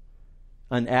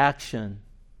 an action,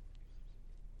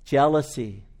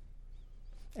 jealousy,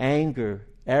 anger,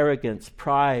 arrogance,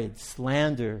 pride,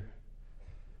 slander,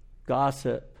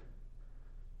 gossip,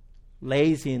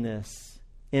 laziness,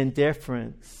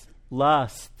 indifference,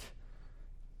 lust,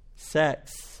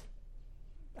 sex,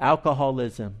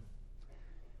 alcoholism,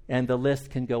 and the list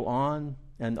can go on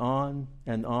and on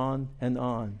and on and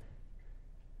on.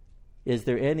 Is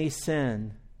there any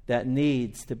sin that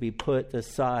needs to be put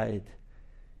aside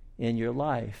in your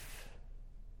life?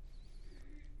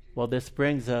 Well, this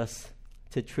brings us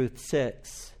to truth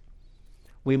 6.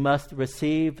 We must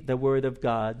receive the word of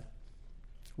God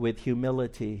with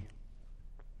humility.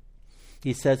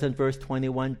 He says in verse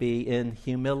 21b, in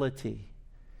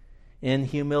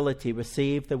humility,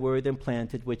 receive the word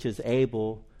implanted, which is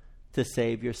able to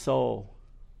save your soul.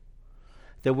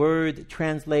 The word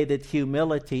translated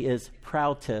humility is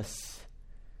prautos.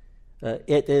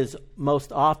 It is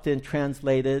most often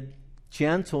translated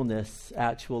gentleness,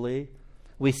 actually.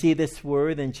 We see this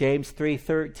word in James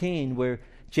 3:13, where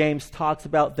James talks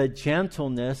about the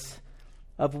gentleness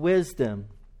of wisdom.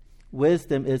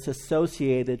 Wisdom is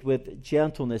associated with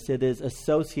gentleness. It is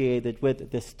associated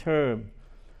with this term.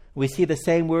 We see the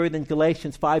same word in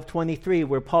Galatians 5:23,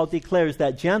 where Paul declares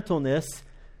that gentleness,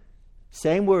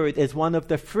 same word, is one of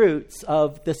the fruits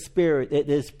of the Spirit. It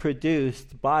is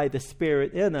produced by the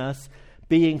Spirit in us.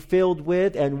 Being filled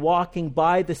with and walking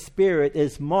by the Spirit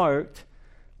is marked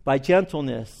by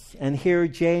gentleness. And here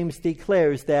James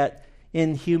declares that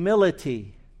in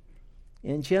humility,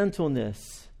 in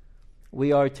gentleness,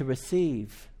 we are to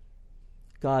receive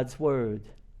God's word.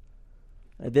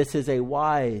 This is a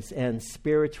wise and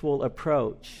spiritual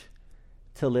approach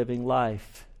to living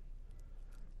life.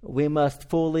 We must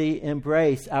fully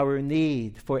embrace our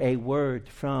need for a word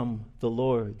from the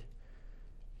Lord.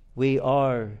 We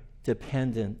are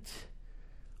dependent.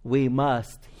 We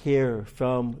must hear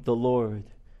from the Lord.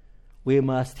 We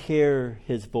must hear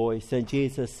his voice. And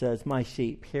Jesus says, my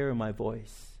sheep hear my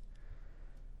voice.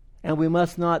 And we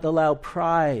must not allow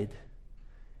pride,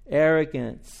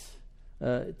 arrogance,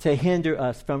 to hinder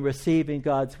us from receiving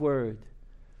God's word.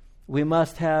 We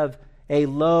must have a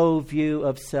low view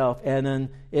of self and an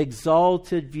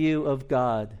exalted view of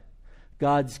God.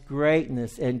 God's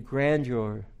greatness and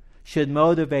grandeur should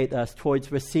motivate us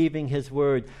towards receiving his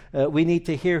word. We need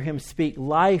to hear him speak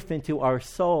life into our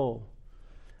soul.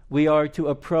 We are to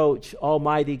approach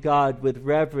Almighty God with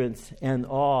reverence and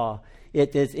awe.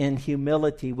 It is in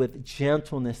humility, with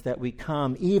gentleness, that we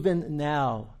come, even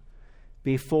now,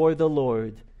 before the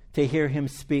Lord, to hear Him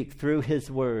speak through His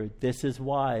Word. This is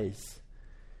wise.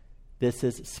 This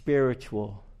is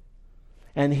spiritual.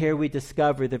 And here we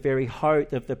discover the very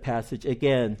heart of the passage.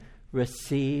 Again,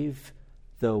 receive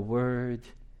the Word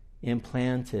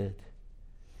implanted.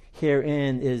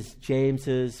 Herein is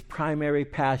James's primary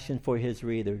passion for his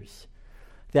readers,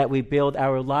 that we build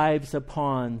our lives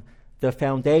upon the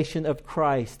foundation of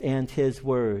Christ and His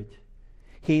Word.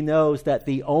 He knows that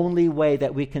the only way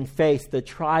that we can face the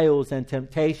trials and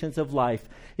temptations of life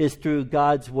is through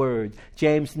God's Word.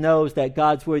 James knows that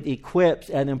God's Word equips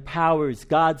and empowers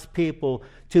God's people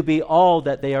to be all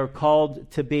that they are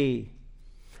called to be.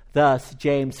 Thus,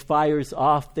 James fires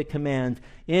off the command,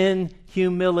 in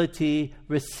humility,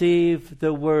 receive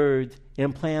the Word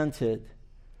implanted.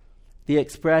 The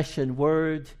expression,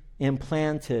 word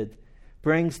implanted,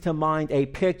 brings to mind a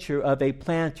picture of a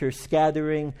planter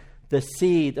scattering the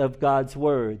seed of God's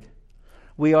Word.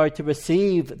 We are to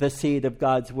receive the seed of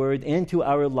God's Word into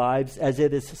our lives as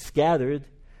it is scattered.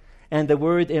 And the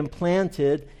word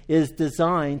implanted is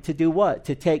designed to do what?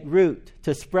 To take root,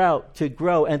 to sprout, to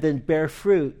grow, and then bear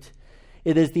fruit.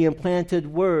 It is the implanted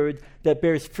word that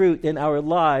bears fruit in our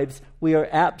lives. We are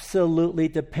absolutely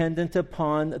dependent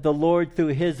upon the Lord through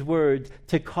His Word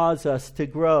to cause us to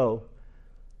grow.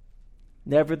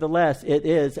 Nevertheless, it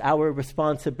is our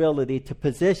responsibility to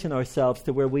position ourselves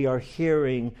to where we are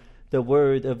hearing the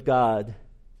Word of God.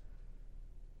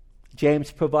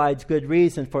 James provides good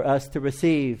reason for us to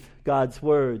receive God's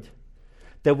Word.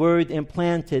 The Word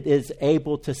implanted is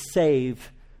able to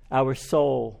save our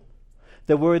soul.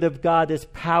 The Word of God is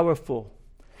powerful.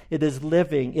 It is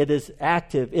living. It is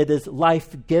active. It is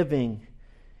life-giving.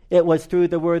 It was through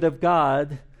the Word of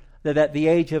God that at the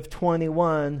age of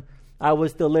 21, I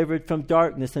was delivered from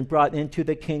darkness and brought into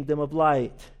the kingdom of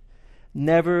light.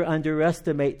 Never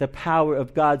underestimate the power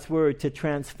of God's Word to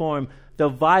transform the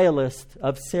vilest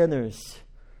of sinners.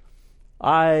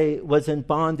 I was in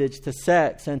bondage to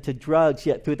sex and to drugs,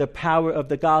 yet through the power of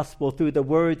the gospel, through the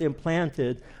Word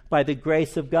implanted by the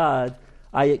grace of God,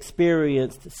 I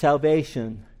experienced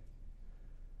salvation.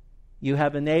 You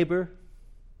have a neighbor,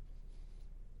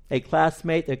 a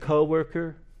classmate, a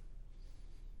coworker.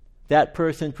 That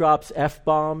person drops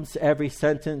F-bombs every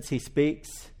sentence he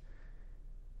speaks.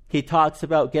 He talks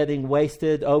about getting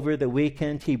wasted over the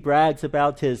weekend. He brags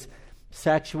about his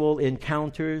sexual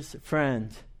encounters.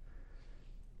 Friend,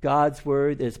 God's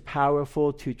Word is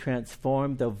powerful to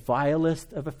transform the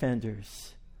vilest of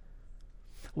offenders.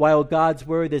 While God's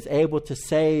Word is able to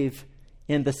save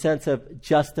in the sense of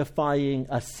justifying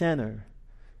a sinner,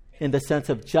 in the sense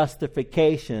of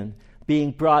justification,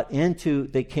 being brought into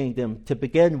the kingdom to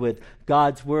begin with,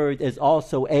 God's Word is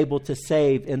also able to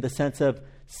save in the sense of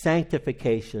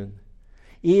sanctification.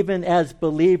 Even as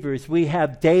believers, we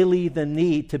have daily the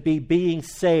need to be being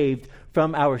saved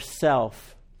from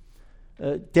ourself.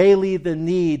 Daily the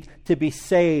need to be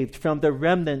saved from the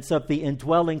remnants of the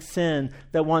indwelling sin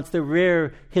that wants to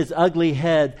rear his ugly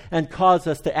head and cause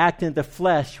us to act in the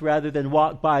flesh rather than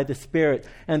walk by the Spirit.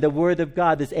 And the Word of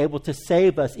God is able to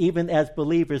save us, even as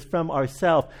believers, from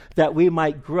ourselves, that we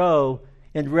might grow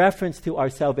in reference to our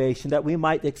salvation, that we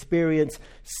might experience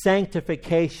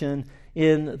sanctification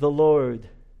in the Lord.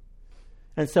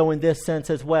 And so in this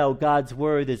sense as well, God's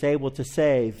Word is able to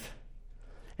save.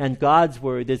 And God's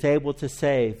Word is able to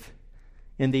save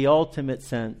in the ultimate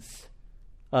sense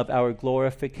of our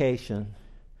glorification.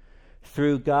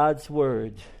 Through God's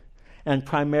Word, and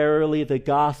primarily the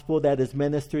gospel that is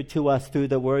ministered to us through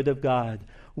the Word of God,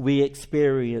 we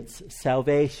experience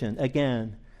salvation.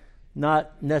 Again,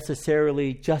 not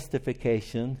necessarily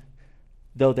justification,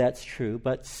 though that's true,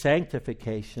 but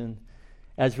sanctification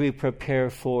as we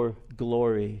prepare for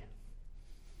glory.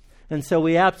 And so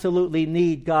we absolutely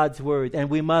need God's Word, and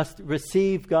we must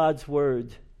receive God's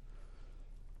Word.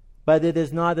 But it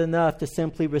is not enough to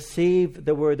simply receive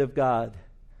the Word of God.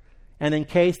 And in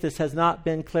case this has not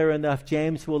been clear enough,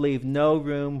 James will leave no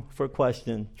room for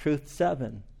question. Truth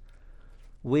 7.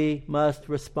 We must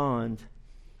respond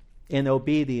in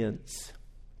obedience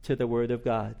to the Word of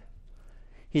God.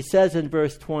 He says in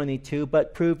verse 22,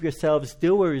 "But prove yourselves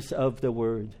doers of the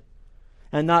Word,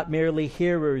 and not merely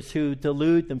hearers who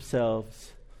delude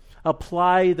themselves.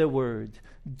 Apply the Word,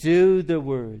 do the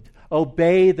Word,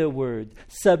 obey the Word,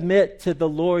 submit to the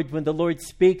Lord when the Lord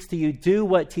speaks to you. Do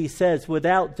what He says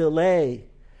without delay.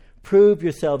 Prove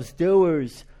yourselves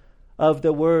doers of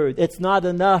the Word." It's not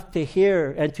enough to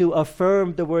hear and to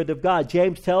affirm the Word of God.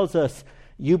 James tells us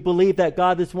You believe that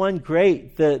God is one?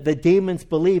 Great. The demons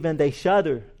believe and they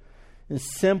shudder. And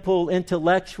simple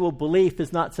intellectual belief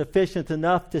is not sufficient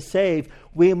enough to save.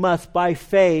 We must, by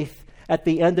faith, at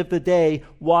the end of the day,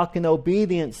 walk in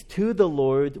obedience to the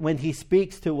Lord when He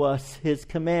speaks to us His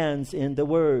commands in the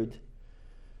Word.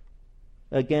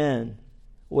 Again,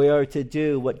 we are to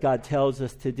do what God tells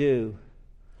us to do.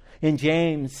 In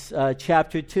James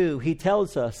chapter 2, he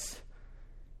tells us,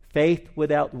 faith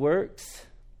without works,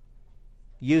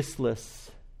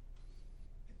 useless.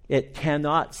 It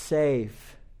cannot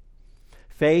save.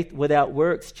 Faith without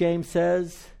works, James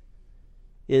says,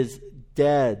 is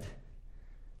dead.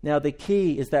 Now the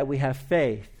key is that we have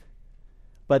faith,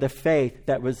 but a faith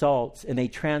that results in a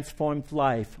transformed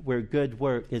life where good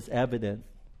work is evident.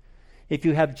 If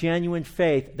you have genuine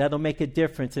faith, that'll make a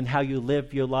difference in how you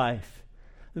live your life.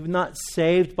 We're not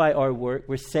saved by our work,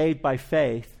 we're saved by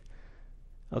faith.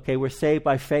 Okay, we're saved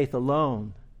by faith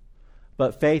alone.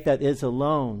 But faith that is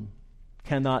alone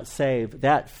cannot save.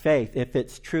 That faith, if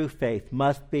it's true faith,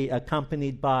 must be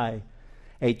accompanied by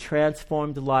a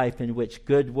transformed life in which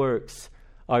good works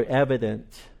are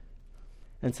evident.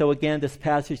 And so again, this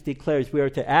passage declares we are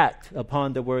to act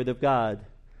upon the Word of God.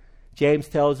 James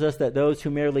tells us that those who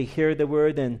merely hear the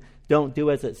Word and don't do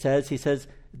as it says, he says,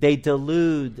 they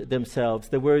delude themselves.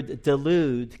 The word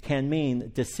delude can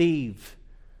mean deceive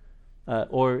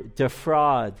or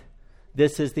defraud.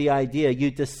 This is the idea.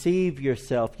 You deceive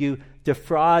yourself. You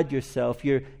defraud yourself.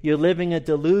 You're living a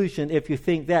delusion if you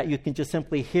think that you can just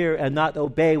simply hear and not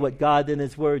obey what God in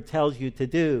His Word tells you to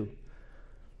do.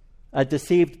 A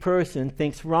deceived person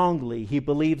thinks wrongly. He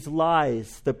believes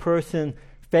lies. The person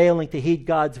failing to heed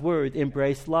God's Word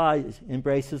embraces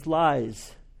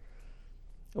lies.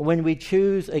 When we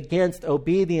choose against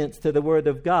obedience to the Word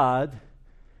of God,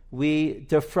 we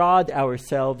defraud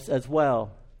ourselves as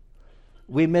well.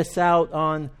 We miss out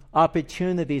on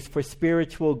opportunities for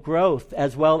spiritual growth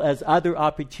as well as other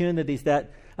opportunities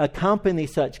that accompany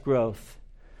such growth.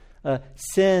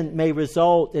 Sin may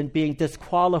result in being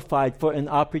disqualified for an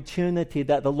opportunity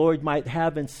that the Lord might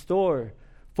have in store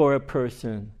for a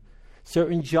person.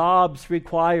 Certain jobs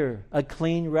require a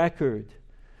clean record.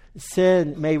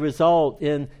 Sin may result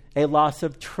in a loss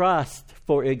of trust,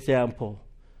 for example,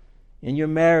 in your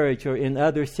marriage or in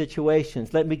other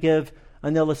situations. Let me give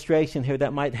an illustration here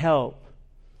that might help.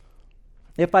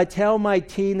 If I tell my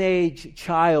teenage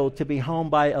child to be home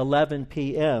by 11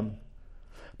 p.m.,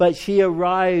 but she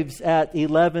arrives at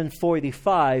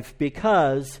 11:45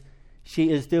 because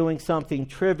she is doing something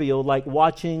trivial like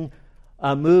watching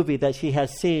a movie that she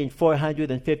has seen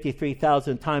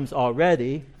 453,000 times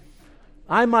already,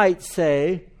 I might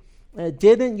say,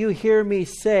 didn't you hear me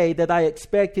say that I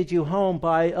expected you home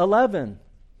by 11?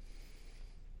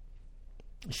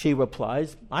 She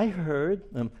replies, I heard.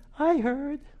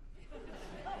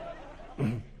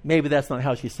 Maybe that's not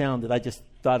how she sounded. I just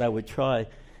thought I would try.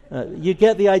 You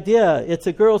get the idea. It's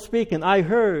a girl speaking. I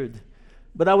heard.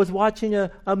 But I was watching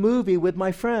a movie with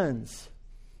my friends.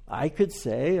 I could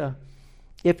say,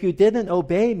 if you didn't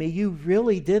obey me, you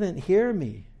really didn't hear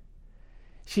me.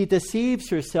 She deceives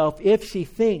herself if she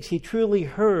thinks she truly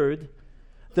heard,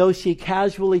 though she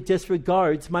casually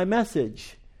disregards my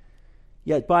message.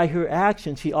 Yet by her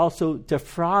action, she also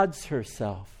defrauds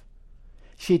herself.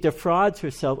 She defrauds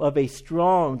herself of a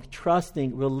strong,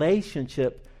 trusting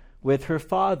relationship with her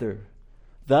father.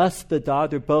 Thus, the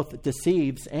daughter both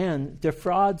deceives and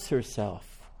defrauds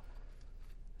herself.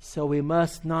 So we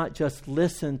must not just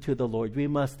listen to the Lord. We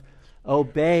must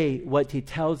obey what He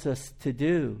tells us to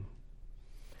do.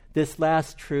 This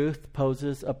last truth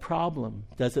poses a problem,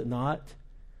 does it not?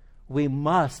 We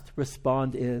must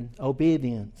respond in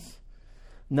obedience.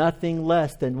 Nothing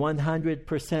less than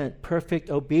 100% perfect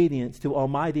obedience to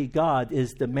Almighty God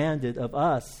is demanded of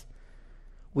us.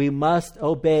 We must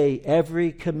obey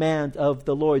every command of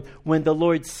the Lord. When the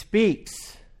Lord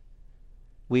speaks,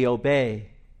 we obey.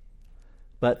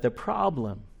 But the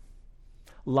problem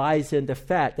lies in the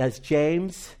fact, as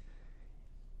James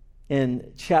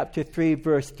in chapter 3,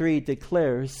 verse 3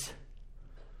 declares,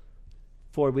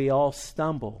 for we all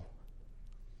stumble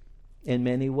in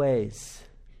many ways.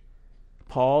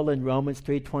 Paul in Romans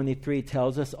 3:23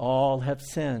 tells us all have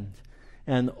sinned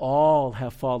and all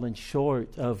have fallen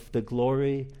short of the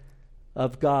glory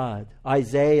of God.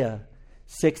 Isaiah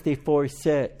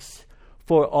 64:6,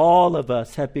 for all of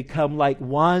us have become like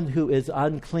one who is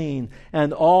unclean,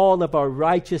 and all of our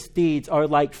righteous deeds are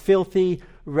like filthy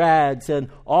rags, and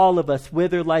all of us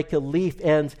wither like a leaf,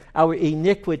 and our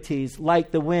iniquities,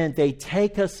 like the wind, they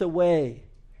take us away.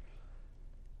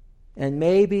 And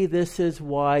maybe this is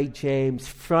why James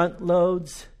front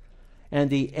loads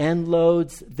and he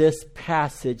endloads this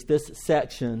passage, this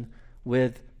section,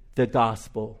 with the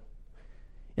gospel.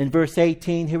 In verse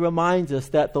 18, he reminds us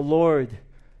that the Lord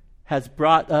has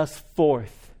brought us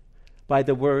forth by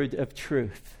the word of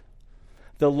truth.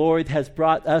 The Lord has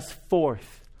brought us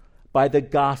forth by the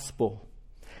gospel.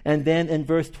 And then in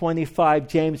verse 25,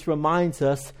 James reminds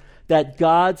us that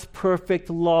God's perfect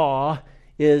law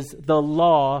is the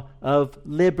law of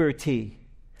liberty.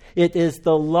 It is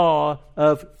the law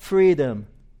of freedom.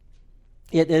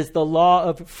 It is the law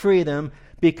of freedom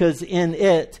because in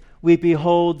it we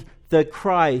behold the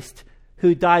Christ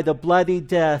who died a bloody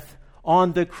death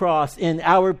on the cross in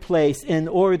our place in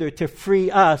order to free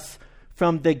us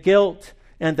from the guilt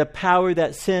and the power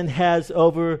that sin has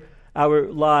over our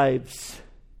lives.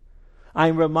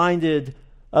 I'm reminded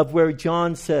of where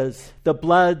John says, the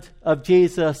blood of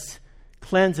Jesus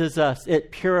cleanses us,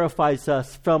 it purifies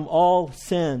us from all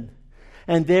sin.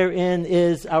 And therein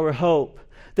is our hope,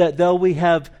 that though we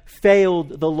have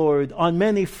failed the Lord on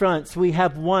many fronts, we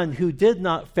have one who did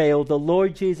not fail. The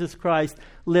Lord Jesus Christ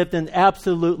lived an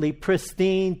absolutely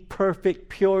pristine, perfect,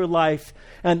 pure life.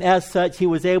 And as such, he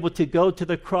was able to go to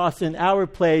the cross in our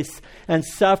place and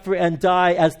suffer and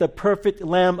die as the perfect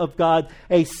Lamb of God,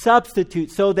 a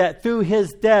substitute, so that through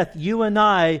his death, you and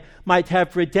I might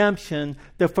have redemption,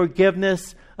 the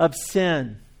forgiveness of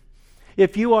sin.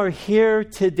 If you are here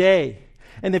today,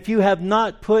 and if you have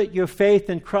not put your faith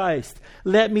in Christ,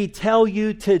 let me tell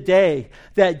you today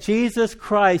that Jesus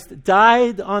Christ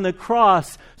died on the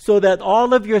cross so that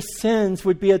all of your sins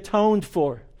would be atoned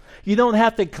for. You don't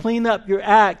have to clean up your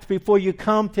act before you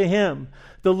come to him.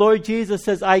 The Lord Jesus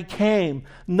says, I came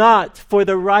not for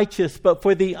the righteous, but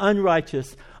for the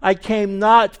unrighteous. I came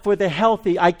not for the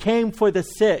healthy, I came for the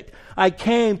sick. I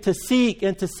came to seek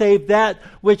and to save that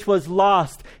which was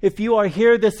lost. If you are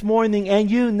here this morning and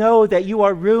you know that you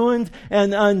are ruined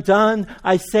and undone,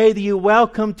 I say to you,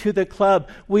 welcome to the club.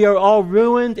 We are all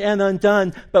ruined and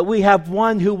undone, but we have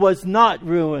one who was not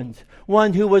ruined,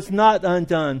 one who was not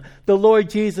undone. The Lord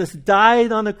Jesus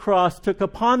died on the cross, took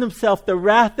upon himself the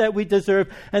wrath that we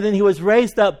deserve, and then he was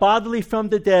raised up bodily from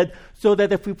the dead, so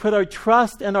that if we put our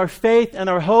trust and our faith and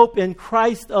our hope in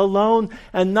Christ alone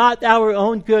and not our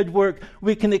own good work,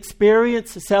 we can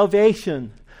experience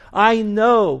salvation. I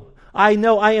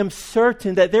am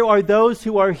certain that there are those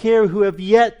who are here who have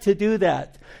yet to do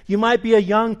that. You might be a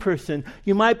young person.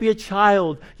 You might be a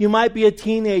child. You might be a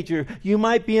teenager. You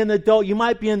might be an adult. You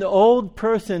might be an old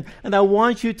person. And I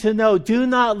want you to know, do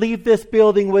not leave this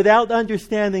building without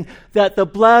understanding that the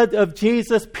blood of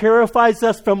Jesus purifies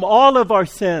us from all of our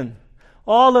sin.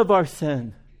 All of our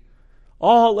sin.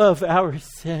 All of our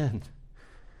sin.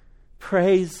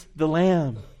 Praise the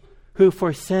Lamb who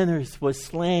for sinners was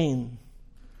slain.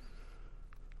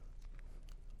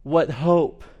 What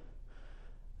hope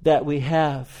that we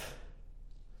have.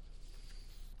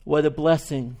 What a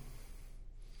blessing.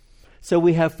 So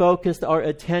we have focused our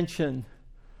attention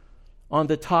on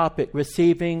the topic,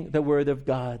 receiving the Word of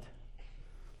God.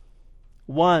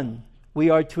 1, we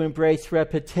are to embrace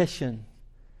repetition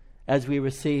as we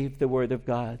receive the Word of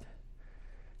God.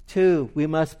 2, we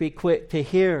must be quick to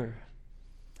hear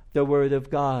the Word of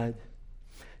God.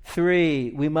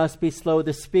 3, we must be slow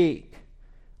to speak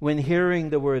when hearing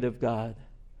the Word of God.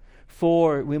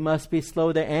 4, we must be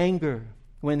slow to anger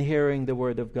when hearing the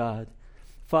Word of God.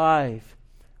 5,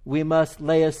 we must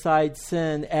lay aside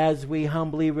sin as we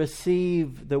humbly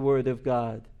receive the Word of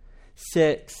God.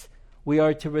 6, we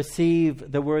are to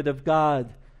receive the Word of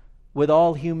God with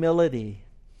all humility.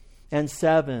 And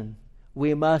 7,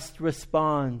 we must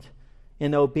respond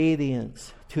in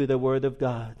obedience to the Word of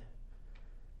God.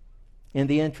 In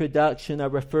the introduction, I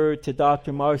referred to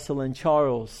Dr. Marcelin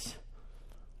Charles.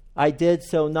 I did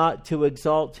so not to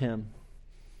exalt him.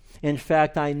 In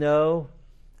fact, I know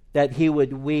that he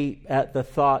would weep at the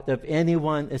thought of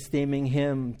anyone esteeming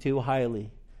him too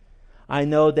highly. I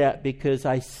know that because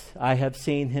I have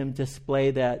seen him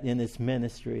display that in his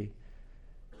ministry.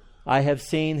 I have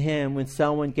seen him, when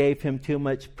someone gave him too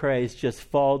much praise, just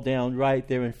fall down right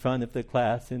there in front of the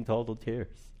class in total tears.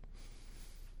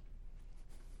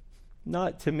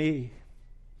 Not to me.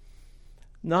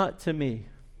 Not to me.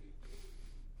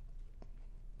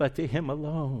 But to him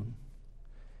alone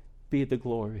be the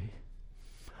glory.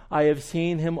 I have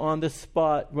seen him on the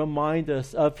spot remind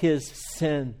us of his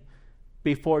sin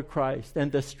before Christ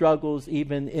and the struggles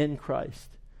even in Christ,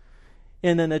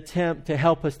 in an attempt to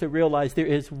help us to realize there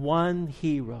is one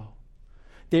hero.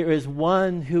 There is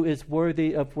one who is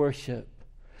worthy of worship.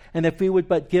 And if we would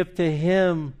but give to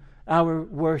him our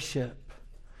worship,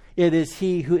 it is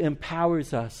he who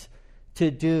empowers us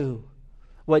to do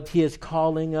what he is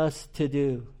calling us to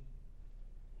do.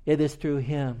 It is through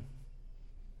Him.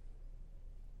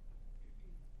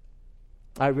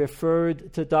 I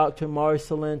referred to Dr.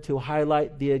 Marcelin to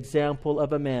highlight the example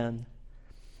of a man,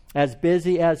 as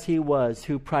busy as he was,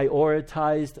 who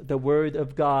prioritized the Word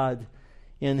of God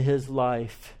in his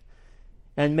life.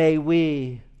 And may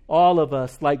we, all of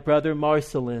us, like Brother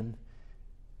Marcelin,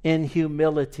 in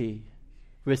humility,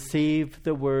 receive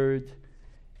the Word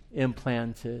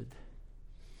implanted.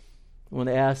 I want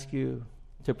to ask you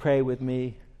to pray with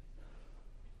me.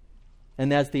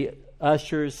 And as the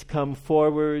ushers come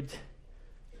forward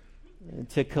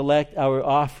to collect our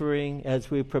offering, as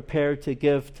we prepare to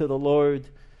give to the Lord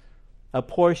a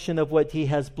portion of what He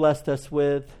has blessed us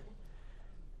with,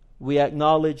 we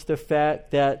acknowledge the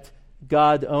fact that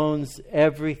God owns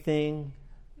everything,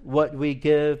 what we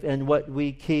give and what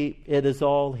we keep. It is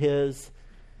all His.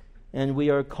 And we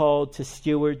are called to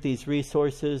steward these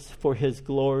resources for His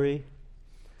glory.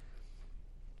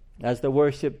 As the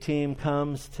worship team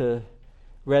comes to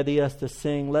ready us to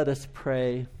sing, let us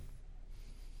pray.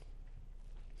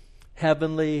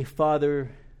 Heavenly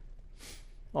Father,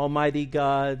 Almighty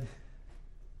God,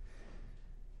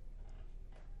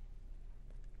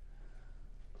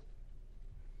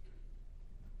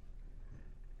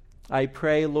 I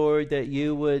pray, Lord, that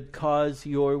you would cause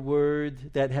your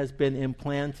word that has been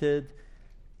implanted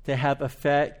to have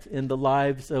effect in the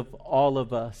lives of all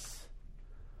of us.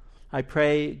 I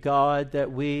pray, God,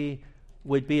 that we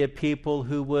would be a people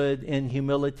who would, in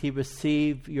humility,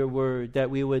 receive your word, that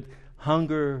we would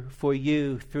hunger for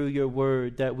you through your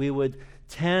word, that we would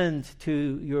tend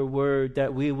to your word,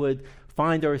 that we would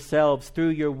find ourselves through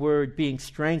your word being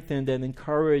strengthened and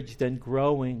encouraged and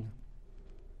growing.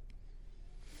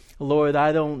 Lord,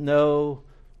 I don't know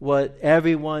what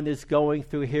everyone is going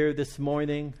through here this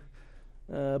morning,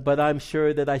 but I'm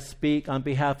sure that I speak on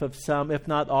behalf of some, if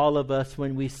not all of us,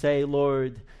 when we say,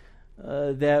 Lord,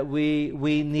 that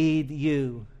we need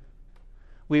you.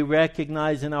 We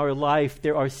recognize in our life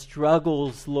there are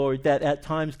struggles, Lord, that at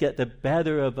times get the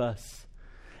better of us.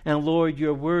 And Lord,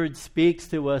 your word speaks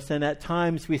to us, and at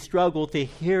times we struggle to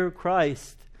hear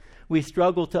Christ. We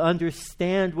struggle to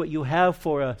understand what you have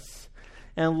for us.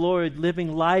 And Lord,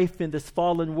 living life in this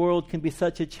fallen world can be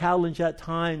such a challenge at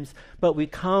times, but we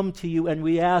come to you and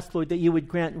we ask, Lord, that you would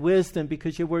grant wisdom,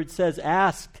 because your word says,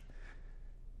 ask,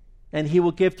 and he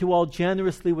will give to all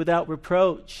generously without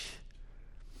reproach.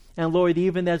 And Lord,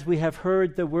 even as we have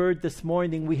heard the word this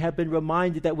morning, we have been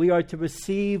reminded that we are to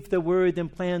receive the word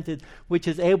implanted, which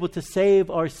is able to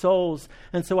save our souls.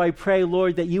 And so I pray,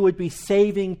 Lord, that you would be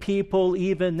saving people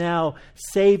even now,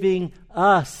 saving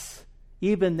us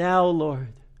even now,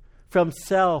 Lord, from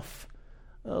self.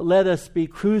 Let us be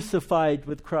crucified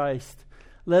with Christ.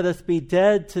 Let us be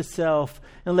dead to self,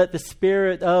 and let the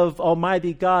Spirit of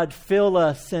Almighty God fill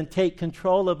us and take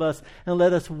control of us, and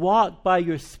let us walk by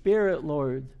your Spirit,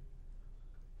 Lord.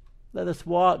 Let us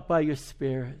walk by your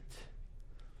Spirit.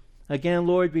 Again,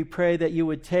 Lord, we pray that you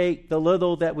would take the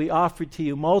little that we offer to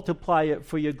you, multiply it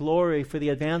for your glory, for the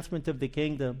advancement of the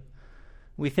kingdom.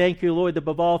 We thank you, Lord,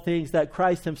 above all things, that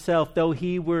Christ himself, though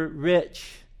he were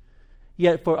rich,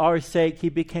 yet for our sake he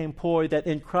became poor, that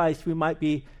in Christ we might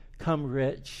become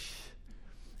rich.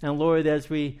 And Lord, as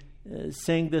we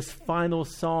sing this final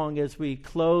song, as we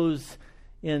close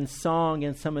in song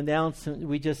and some announcement,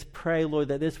 we just pray, Lord,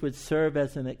 that this would serve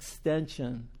as an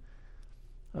extension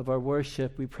of our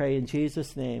worship. We pray in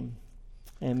Jesus' name.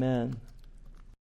 Amen.